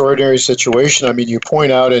is an extraordinary situation. I mean, you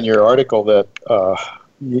point out in your article that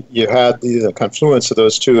you had the confluence of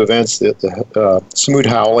those two events, the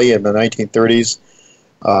Smoot-Hawley in the 1930s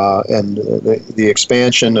and the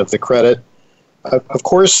expansion of the credit. Of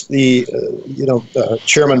course,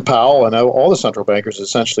 Chairman Powell and all the central bankers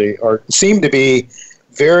essentially seem to be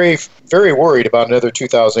very, very worried about another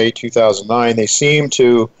 2008, 2009. They seem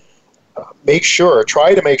to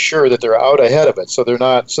try to make sure that they're out ahead of it, so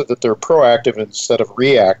that they're proactive instead of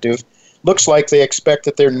reactive. Looks like they expect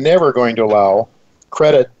that they're never going to allow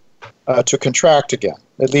credit to contract again,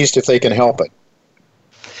 at least if they can help it.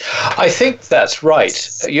 I think that's right.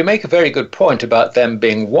 You make a very good point about them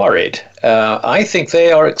being worried. I think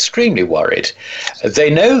they are extremely worried. They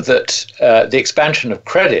know that the expansion of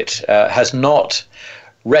credit has not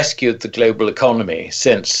rescued the global economy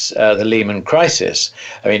since the Lehman crisis.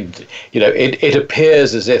 I mean, it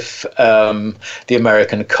appears as if the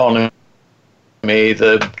American economy,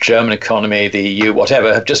 the German economy, the EU,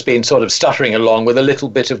 whatever, have just been sort of stuttering along with a little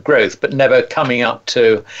bit of growth, but never coming up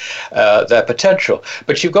to their potential.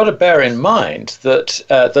 But you've got to bear in mind that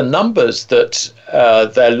the numbers that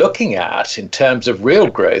they're looking at in terms of real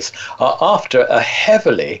growth are after a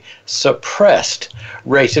heavily suppressed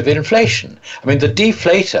rate of inflation. I mean, the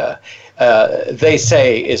deflator, they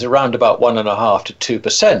say, is around about 1.5% to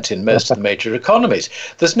 2% in most of the major economies.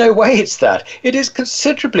 There's no way it's that. It is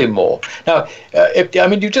considerably more. Now,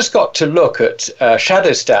 you've just got to look at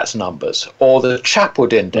Shadow Stats numbers or the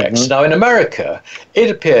Chapwood Index. Mm-hmm. Now, in America, it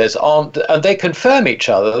appears and they confirm each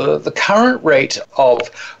other, that the current rate of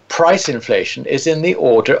price inflation is in the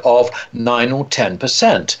order of 9 or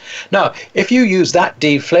 10%. Now, if you use that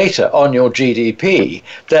deflator on your GDP,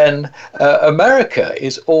 then America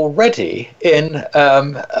is already in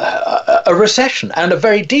a recession, and a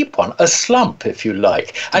very deep one, a slump, if you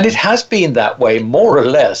like. And it has been that way more or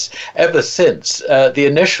less ever since the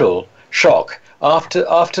initial shock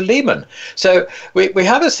after Lehman. So we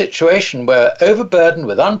have a situation where, overburdened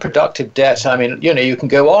with unproductive debt, I mean, you can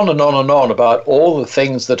go on and on and on about all the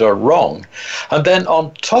things that are wrong. And then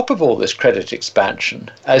on top of all this credit expansion,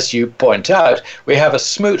 as you point out, we have a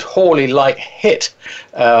Smoot-Hawley-like hit,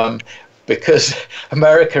 because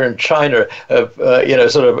America and China are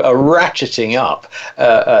ratcheting up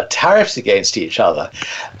tariffs against each other.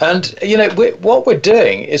 And, what we're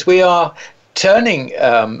doing is we are turning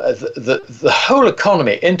the whole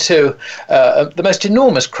economy into the most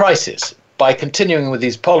enormous crisis by continuing with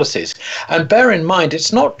these policies. And bear in mind,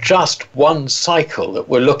 it's not just one cycle that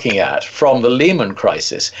we're looking at from the Lehman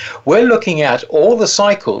crisis. We're looking at all the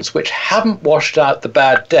cycles which haven't washed out the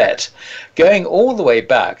bad debt, going all the way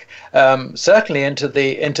back, certainly into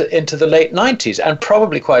the late 90s, and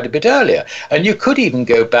probably quite a bit earlier. And you could even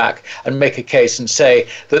go back and make a case and say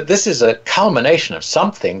that this is a culmination of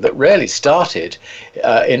something that really started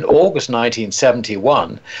in August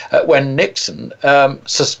 1971, when Nixon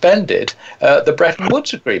suspended the Bretton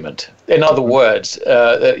Woods Agreement. In other words,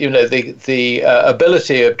 the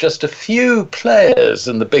ability of just a few players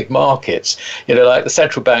in the big markets, like the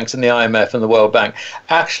central banks and the IMF and the World Bank,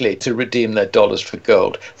 actually to redeem their dollars for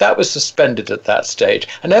gold. That was suspended at that stage.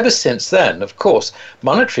 And ever since then, of course,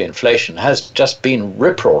 monetary inflation has just been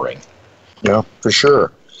rip-roaring. Yeah, for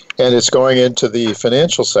sure. And it's going into the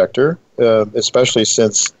financial sector, especially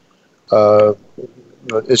since, starting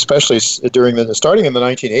in the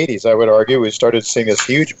 1980s, I would argue, we started seeing this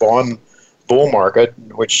huge bond bull market,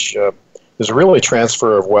 which is really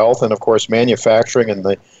transfer of wealth. And of course, manufacturing and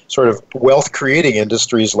the sort of wealth-creating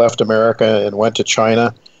industries left America and went to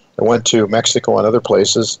China, and went to Mexico and other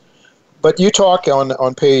places. But you talk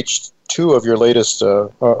on page 2 of your latest,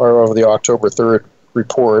 or of the October 3rd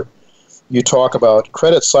report, you talk about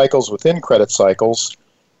credit cycles within credit cycles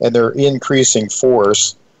and their increasing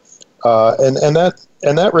force. And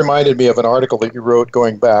that reminded me of an article that you wrote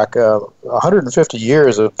going back. 150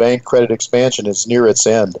 years of bank credit expansion is near its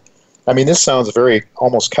end. I mean, this sounds very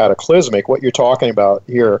almost cataclysmic, what you're talking about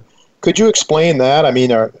here. Could you explain that? I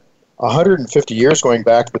mean, 150 years going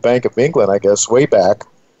back to the Bank of England, I guess, way back,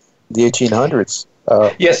 the 1800s.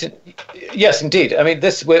 Yes, indeed. I mean,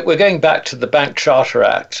 we're going back to the Bank Charter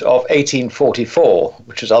Act of 1844,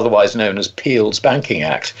 which is otherwise known as Peel's Banking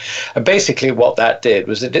Act. And basically what that did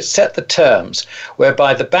was that it set the terms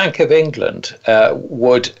whereby the Bank of England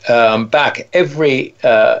would back every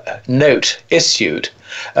note issued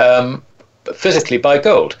physically by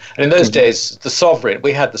gold. And in those days, the sovereign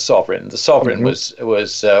was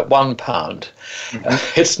 £1.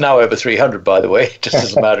 It's now over 300, by the way, just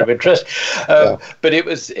as a matter of interest. But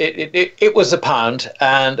it was a pound,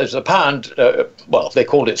 and as a pound, they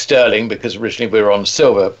called it sterling because originally we were on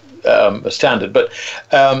silver standard. But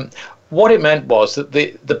what it meant was that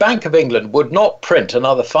the Bank of England would not print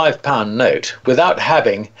another £5 note without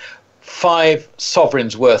having 5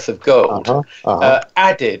 sovereigns worth of gold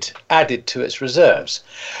added to its reserves.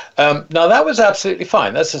 Now, that was absolutely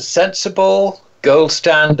fine. That's a sensible gold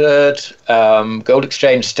standard, gold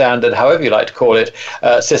exchange standard, however you like to call it,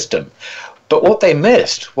 system. But what they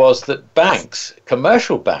missed was that banks,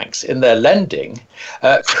 commercial banks, in their lending,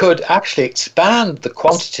 could actually expand the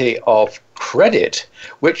quantity of credit,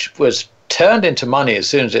 which was turned into money as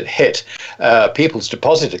soon as it hit people's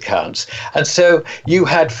deposit accounts. And so you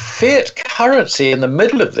had fiat currency in the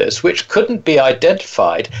middle of this, which couldn't be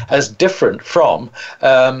identified as different from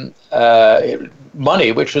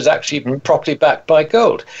money which was actually properly backed by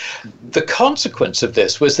gold. The consequence of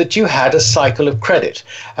this was that you had a cycle of credit.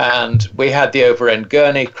 And we had the Over-End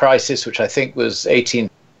Gurney crisis, which I think was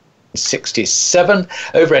 1867.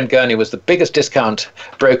 Over-End Gurney was the biggest discount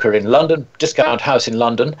broker in London, discount house in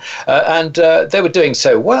London, and they were doing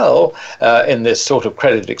so well in this sort of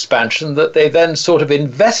credit expansion that they then sort of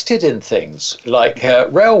invested in things like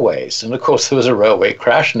railways. And of course there was a railway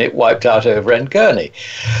crash and it wiped out Over-End Gurney.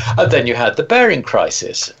 And then you had the Baring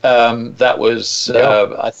crisis. That was,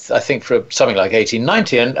 I think, for something like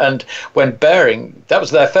 1890. And when Baring, that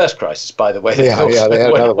was their first crisis, by the way. They had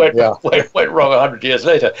another one. Went wrong 100 years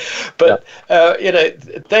later. But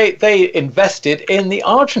they invested in the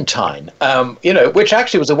Argentine, which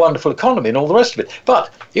actually was a wonderful economy and all the rest of it.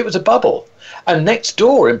 But it was a bubble. And next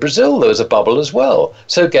door in Brazil, there was a bubble as well.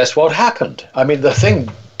 So guess what happened? I mean, the thing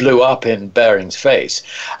blew up in Baring's face.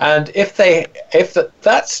 And if at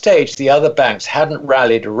that stage the other banks hadn't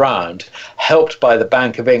rallied around, helped by the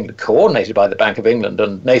Bank of England, coordinated by the Bank of England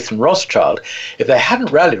and Nathan Rothschild, if they hadn't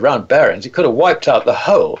rallied around Barings, it could have wiped out the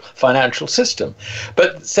whole financial system.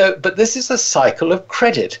 But this is a cycle of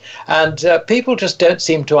credit, and people just don't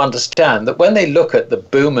seem to understand that when they look at the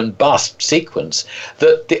boom and bust sequence,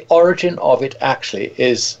 that the origin of it actually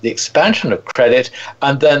is the expansion of credit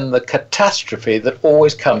and then the catastrophe that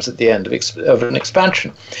always comes at the end of an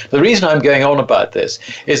expansion. The reason I'm going on about this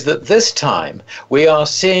is that this time we are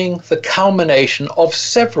seeing the culmination of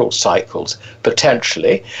several cycles,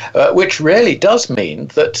 potentially, which really does mean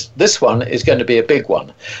that this one is going to be a big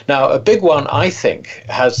one. Now, a big one, I think,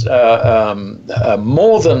 has a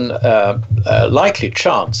more than likely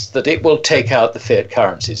chance that it will take out the fiat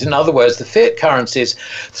currencies. In other words, the fiat currencies,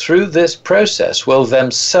 through this process, will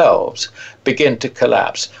themselves begin to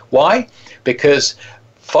collapse. Why? Because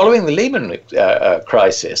following the Lehman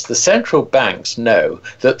crisis, the central banks know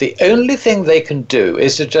that the only thing they can do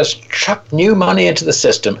is to just chuck new money into the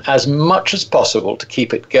system as much as possible to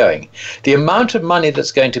keep it going. The amount of money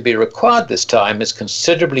that's going to be required this time is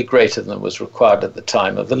considerably greater than was required at the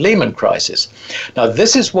time of the Lehman crisis. Now,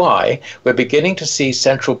 this is why we're beginning to see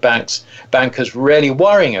central bankers really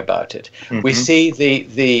worrying about it. Mm-hmm. We see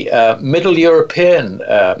the Middle European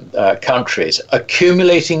countries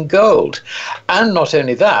accumulating gold, and not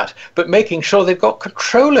only that, but making sure they've got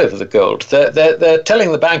control over the gold. They're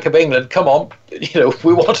telling the Bank of England, come on,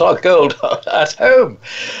 we want our gold at home.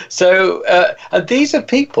 So, and these are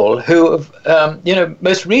people who have,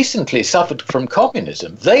 most recently suffered from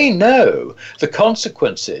communism. They know the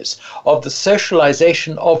consequences of the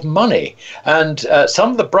socialization of money. And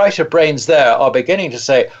some of the brighter brains there are beginning to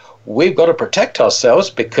say, we've got to protect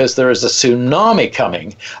ourselves because there is a tsunami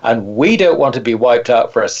coming and we don't want to be wiped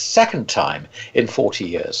out for a second time in 40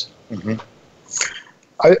 years. Mm-hmm.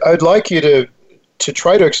 I'd like you to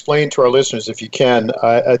try to explain to our listeners, if you can,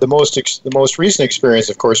 the most recent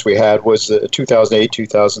experience, of course, we had was 2008,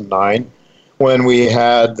 2009, when we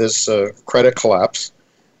had this credit collapse.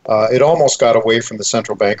 It almost got away from the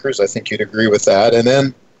central bankers. I think you'd agree with that. And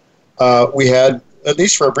then we had, at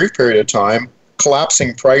least for a brief period of time,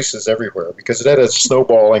 collapsing prices everywhere because it had a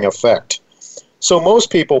snowballing effect. So most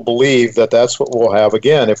people believe that that's what we'll have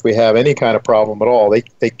again if we have any kind of problem at all.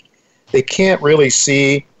 They can't really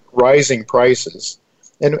see rising prices.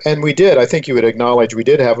 And we did, I think you would acknowledge, we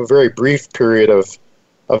did have a very brief period of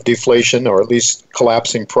deflation, or at least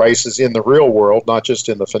collapsing prices in the real world, not just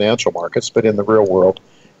in the financial markets, but in the real world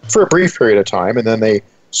for a brief period of time. And then they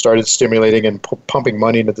started stimulating and pumping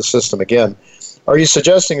money into the system again. Are you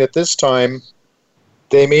suggesting that this time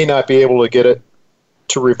they may not be able to get it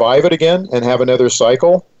to revive it again and have another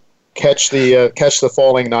cycle, catch the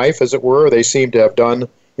falling knife, as it were? They seem to have done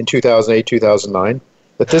in 2008, 2009.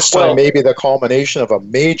 But this time, maybe the culmination of a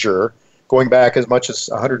major, going back as much as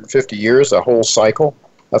 150 years, a whole cycle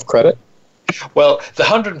of credit. Well, the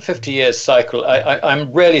 150 years cycle,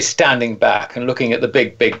 I'm really standing back and looking at the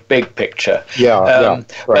big picture. Yeah,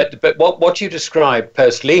 right. But what you described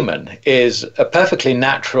post-Lehman is a perfectly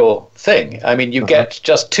natural thing. I mean, you get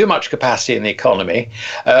just too much capacity in the economy.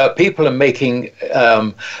 People are making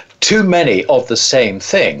too many of the same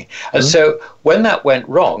thing. And so when that went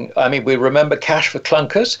wrong, I mean, we remember cash for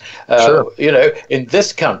clunkers. Sure. You know, in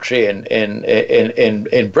this country,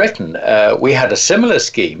 in Britain, we had a similar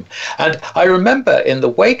scheme. And I remember in the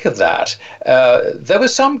wake of that, there were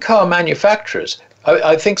some car manufacturers,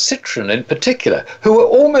 I think Citroën in particular, who were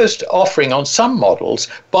almost offering on some models,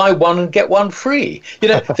 buy one and get one free. You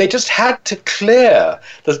know, they just had to clear,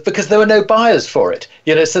 because there were no buyers for it.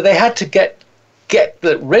 You know, so they had to get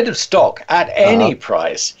rid of stock at any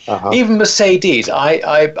price. Even Mercedes.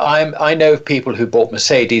 I know of people who bought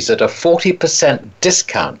Mercedes at a 40%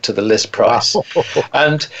 discount to the list price.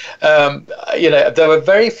 And, you know, there were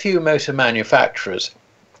very few motor manufacturers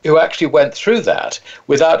who actually went through that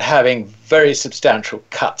without having very substantial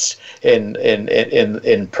cuts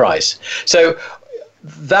in price. So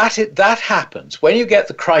that happens when you get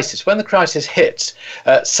the crisis. When the crisis hits,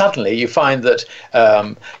 suddenly you find that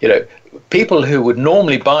you know, people who would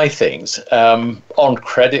normally buy things on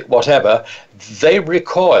credit, whatever, they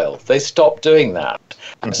recoil. They stop doing that.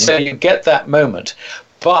 And so you get that moment.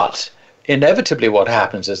 But inevitably what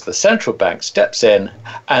happens is the central bank steps in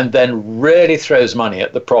and then really throws money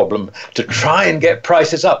at the problem to try and get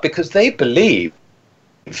prices up, because they believe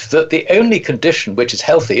that the only condition which is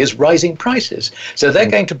healthy is rising prices. So they're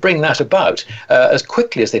going to bring that about as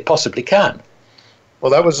quickly as they possibly can.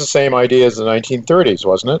 Well, that was the same idea as the 1930s,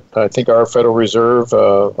 wasn't it? I think our Federal Reserve,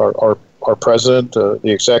 our president, the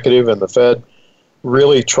executive, and the Fed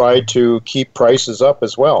really tried to keep prices up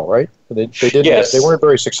as well, right? They didn't. Yes. They weren't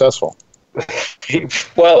very successful.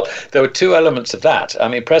 Well, there were two elements of that. I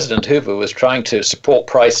mean, President Hoover was trying to support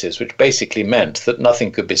prices, which basically meant that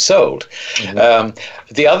nothing could be sold.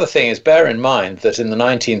 The other thing is, bear in mind that in the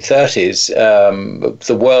 1930s,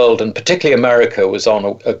 the world, and particularly America, was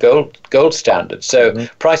on a gold standard. So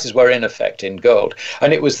prices were in effect in gold.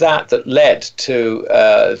 And it was that led to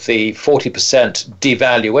the 40%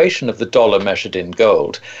 devaluation of the dollar measured in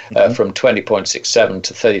gold from $20.67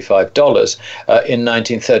 to $35 in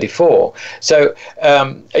 1934. So,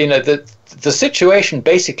 you know, the situation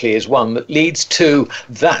basically is one that leads to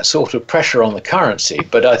that sort of pressure on the currency.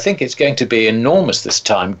 But I think it's going to be enormous this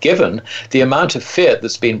time, given the amount of fiat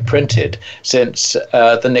that's been printed since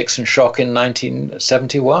the Nixon shock in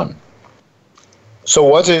 1971. So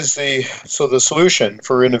what is the solution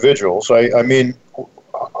for individuals? I mean,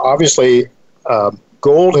 obviously,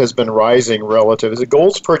 gold has been rising relative.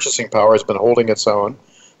 Gold's purchasing power has been holding its own.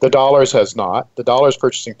 The dollar's has not. The dollar's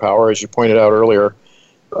purchasing power, as you pointed out earlier,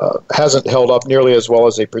 hasn't held up nearly as well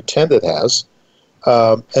as they pretend it has.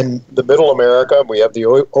 And the middle America, we have the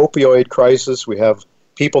opioid crisis. We have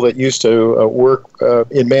people that used to work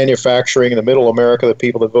in manufacturing in the middle America, the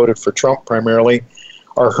people that voted for Trump primarily,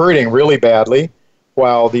 are hurting really badly,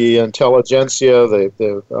 while the intelligentsia,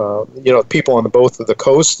 the people on both of the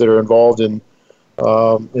coasts that are involved in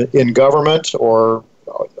government or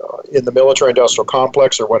in the military-industrial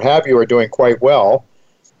complex or what have you are doing quite well,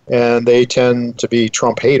 and they tend to be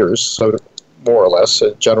Trump haters, so more or less,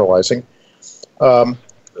 generalizing.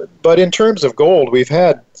 But in terms of gold, we've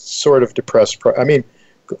had sort of depressed I mean,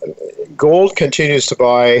 gold continues to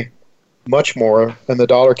buy much more, and the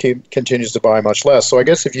dollar continues to buy much less. So I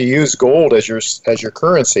guess if you use gold as your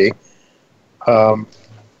currency,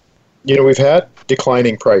 you know, we've had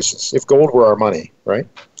declining prices. If gold were our money, right?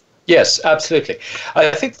 Yes, absolutely.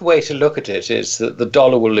 I think the way to look at it is that the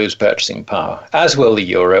dollar will lose purchasing power, as will the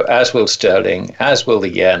euro, as will sterling, as will the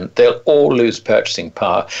yen. They'll all lose purchasing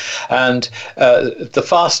power. And the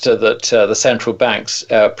faster that the central banks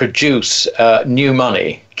produce new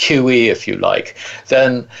money, QE, if you like,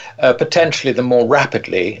 then potentially the more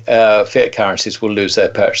rapidly fiat currencies will lose their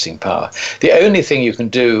purchasing power. The only thing you can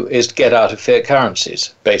do is get out of fiat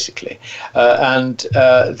currencies, basically. And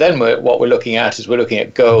then what we're looking at is we're looking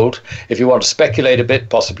at gold. If you want to speculate a bit,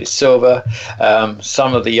 possibly silver.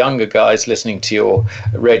 Some of the younger guys listening to your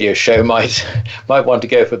radio show might want to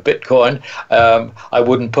go for Bitcoin. I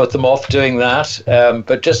wouldn't put them off doing that,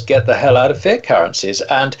 but just get the hell out of fiat currencies.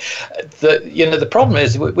 And the problem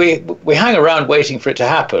is we hang around waiting for it to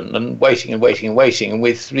happen, and waiting, and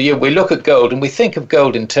we look at gold and we think of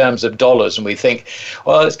gold in terms of dollars, and we think,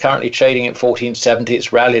 well, it's currently trading at 1470.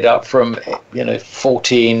 It's rallied up from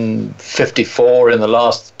 1454 in the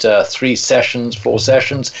last 4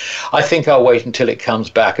 sessions. I think I'll wait until it comes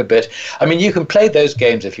back a bit. I mean, you can play those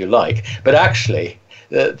games if you like, but actually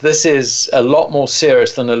this is a lot more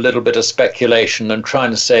serious than a little bit of speculation and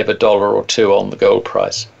trying to save $1 or $2 on the gold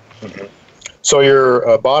price. Mm-hmm. So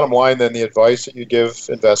your bottom line, then, the advice that you give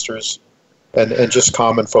investors and just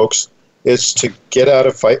common folks is to get out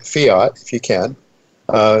of fiat if you can.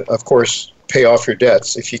 Of course, pay off your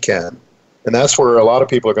debts if you can. And that's where a lot of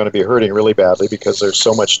people are going to be hurting really badly because there's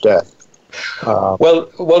so much debt.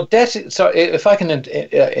 Well, debt. Sorry, if I can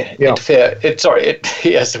interfere.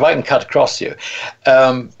 Yes, if I can cut across you.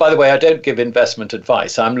 By the way, I don't give investment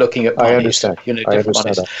advice. I'm looking at monies, I understand. Different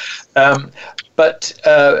monies. But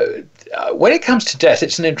when it comes to debt,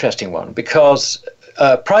 it's an interesting one because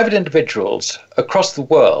private individuals across the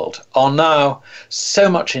world are now so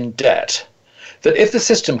much in debt that if the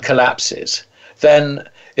system collapses, then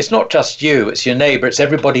it's not just you, it's your neighbor, it's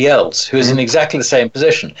everybody else who is in exactly the same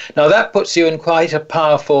position. Now, that puts you in quite a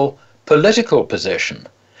powerful political position.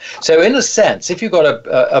 So in a sense, if you've got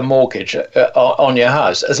a mortgage on your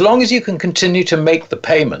house, as long as you can continue to make the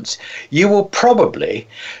payments, you will probably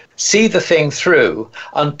see the thing through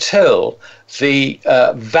until the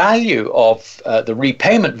value of the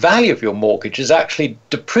repayment value of your mortgage is actually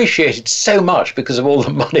depreciated so much because of all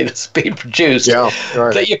the money that's been produced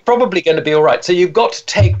that you're probably going to be all right. So you've got to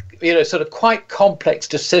take sort of quite complex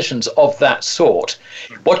decisions of that sort.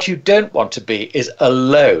 What you don't want to be is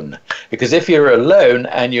alone, because if you're alone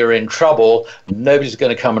and you're in trouble, nobody's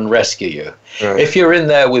going to come and rescue you. Right. If you're in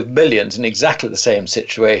there with millions in exactly the same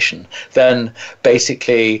situation, then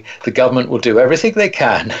basically the government will do everything they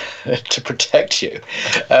can to protect you.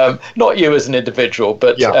 Not you as an individual,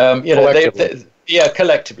 but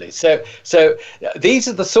collectively. So these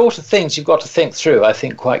are the sort of things you've got to think through, I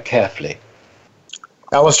think, quite carefully.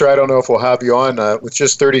 Alistair, I don't know if we'll have you on. With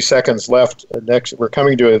just 30 seconds left, we're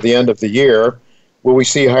coming to the end of the year. Will we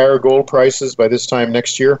see higher gold prices by this time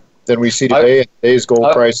next year than we see today? Today's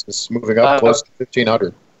gold price is moving up close to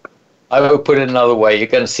 $1,500. I will put it another way. You're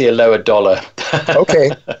going to see a lower dollar.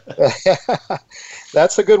 Okay.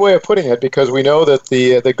 That's a good way of putting it, because we know that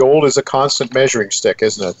the gold is a constant measuring stick,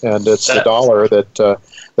 isn't it? And it's the dollar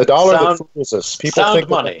that fools us. People think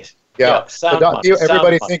money.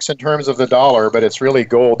 Everybody thinks in terms of the dollar, but it's really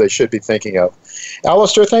gold they should be thinking of.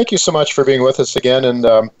 Alistair, thank you so much for being with us again. And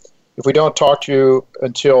if we don't talk to you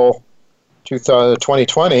until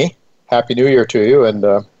 2020, Happy New Year to you,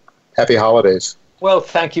 and happy holidays. Well,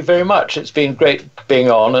 thank you very much. It's been great being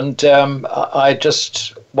on, and I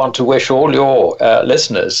just want to wish all your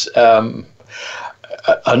listeners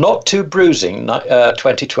a not too bruising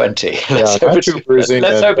 2020. Let's hope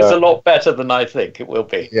it's a lot better than I think it will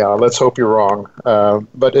be. Yeah, let's hope you're wrong.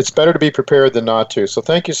 But it's better to be prepared than not to. So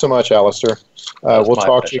thank you so much, Alistair. We'll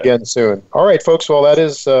talk to you again soon. All right, folks. Well, that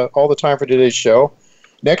is all the time for today's show.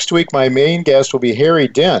 Next week, my main guest will be Harry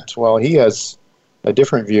Dent. Well, he has a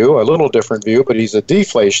little different view, but he's a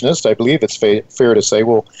deflationist. I believe it's fair to say.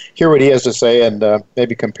 We'll hear what he has to say and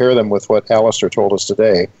maybe compare them with what Alistair told us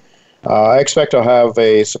today. I expect I'll have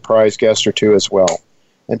a surprise guest or two as well.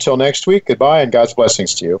 Until next week, goodbye and God's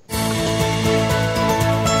blessings to you.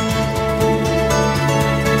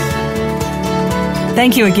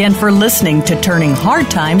 Thank you again for listening to Turning Hard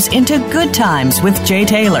Times into Good Times with Jay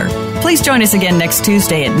Taylor. Please join us again next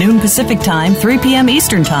Tuesday at noon Pacific Time, 3 p.m.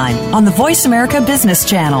 Eastern Time on the Voice America Business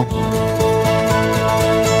Channel.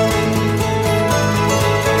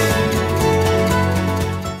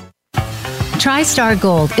 TriStar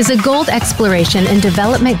Gold is a gold exploration and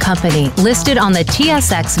development company listed on the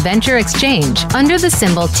TSX Venture Exchange under the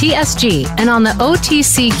symbol TSG and on the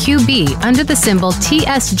OTCQB under the symbol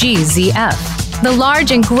TSGZF. The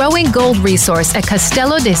large and growing gold resource at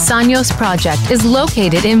Castelo de Sanhos project is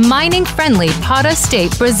located in mining-friendly Pará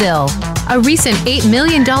State, Brazil. A recent $8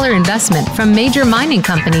 million investment from major mining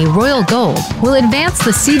company Royal Gold will advance the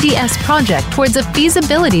CDS project towards a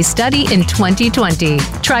feasibility study in 2020.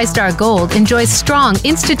 TriStar Gold enjoys strong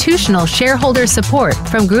institutional shareholder support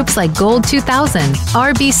from groups like Gold 2000,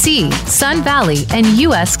 RBC, Sun Valley, and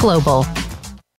US Global.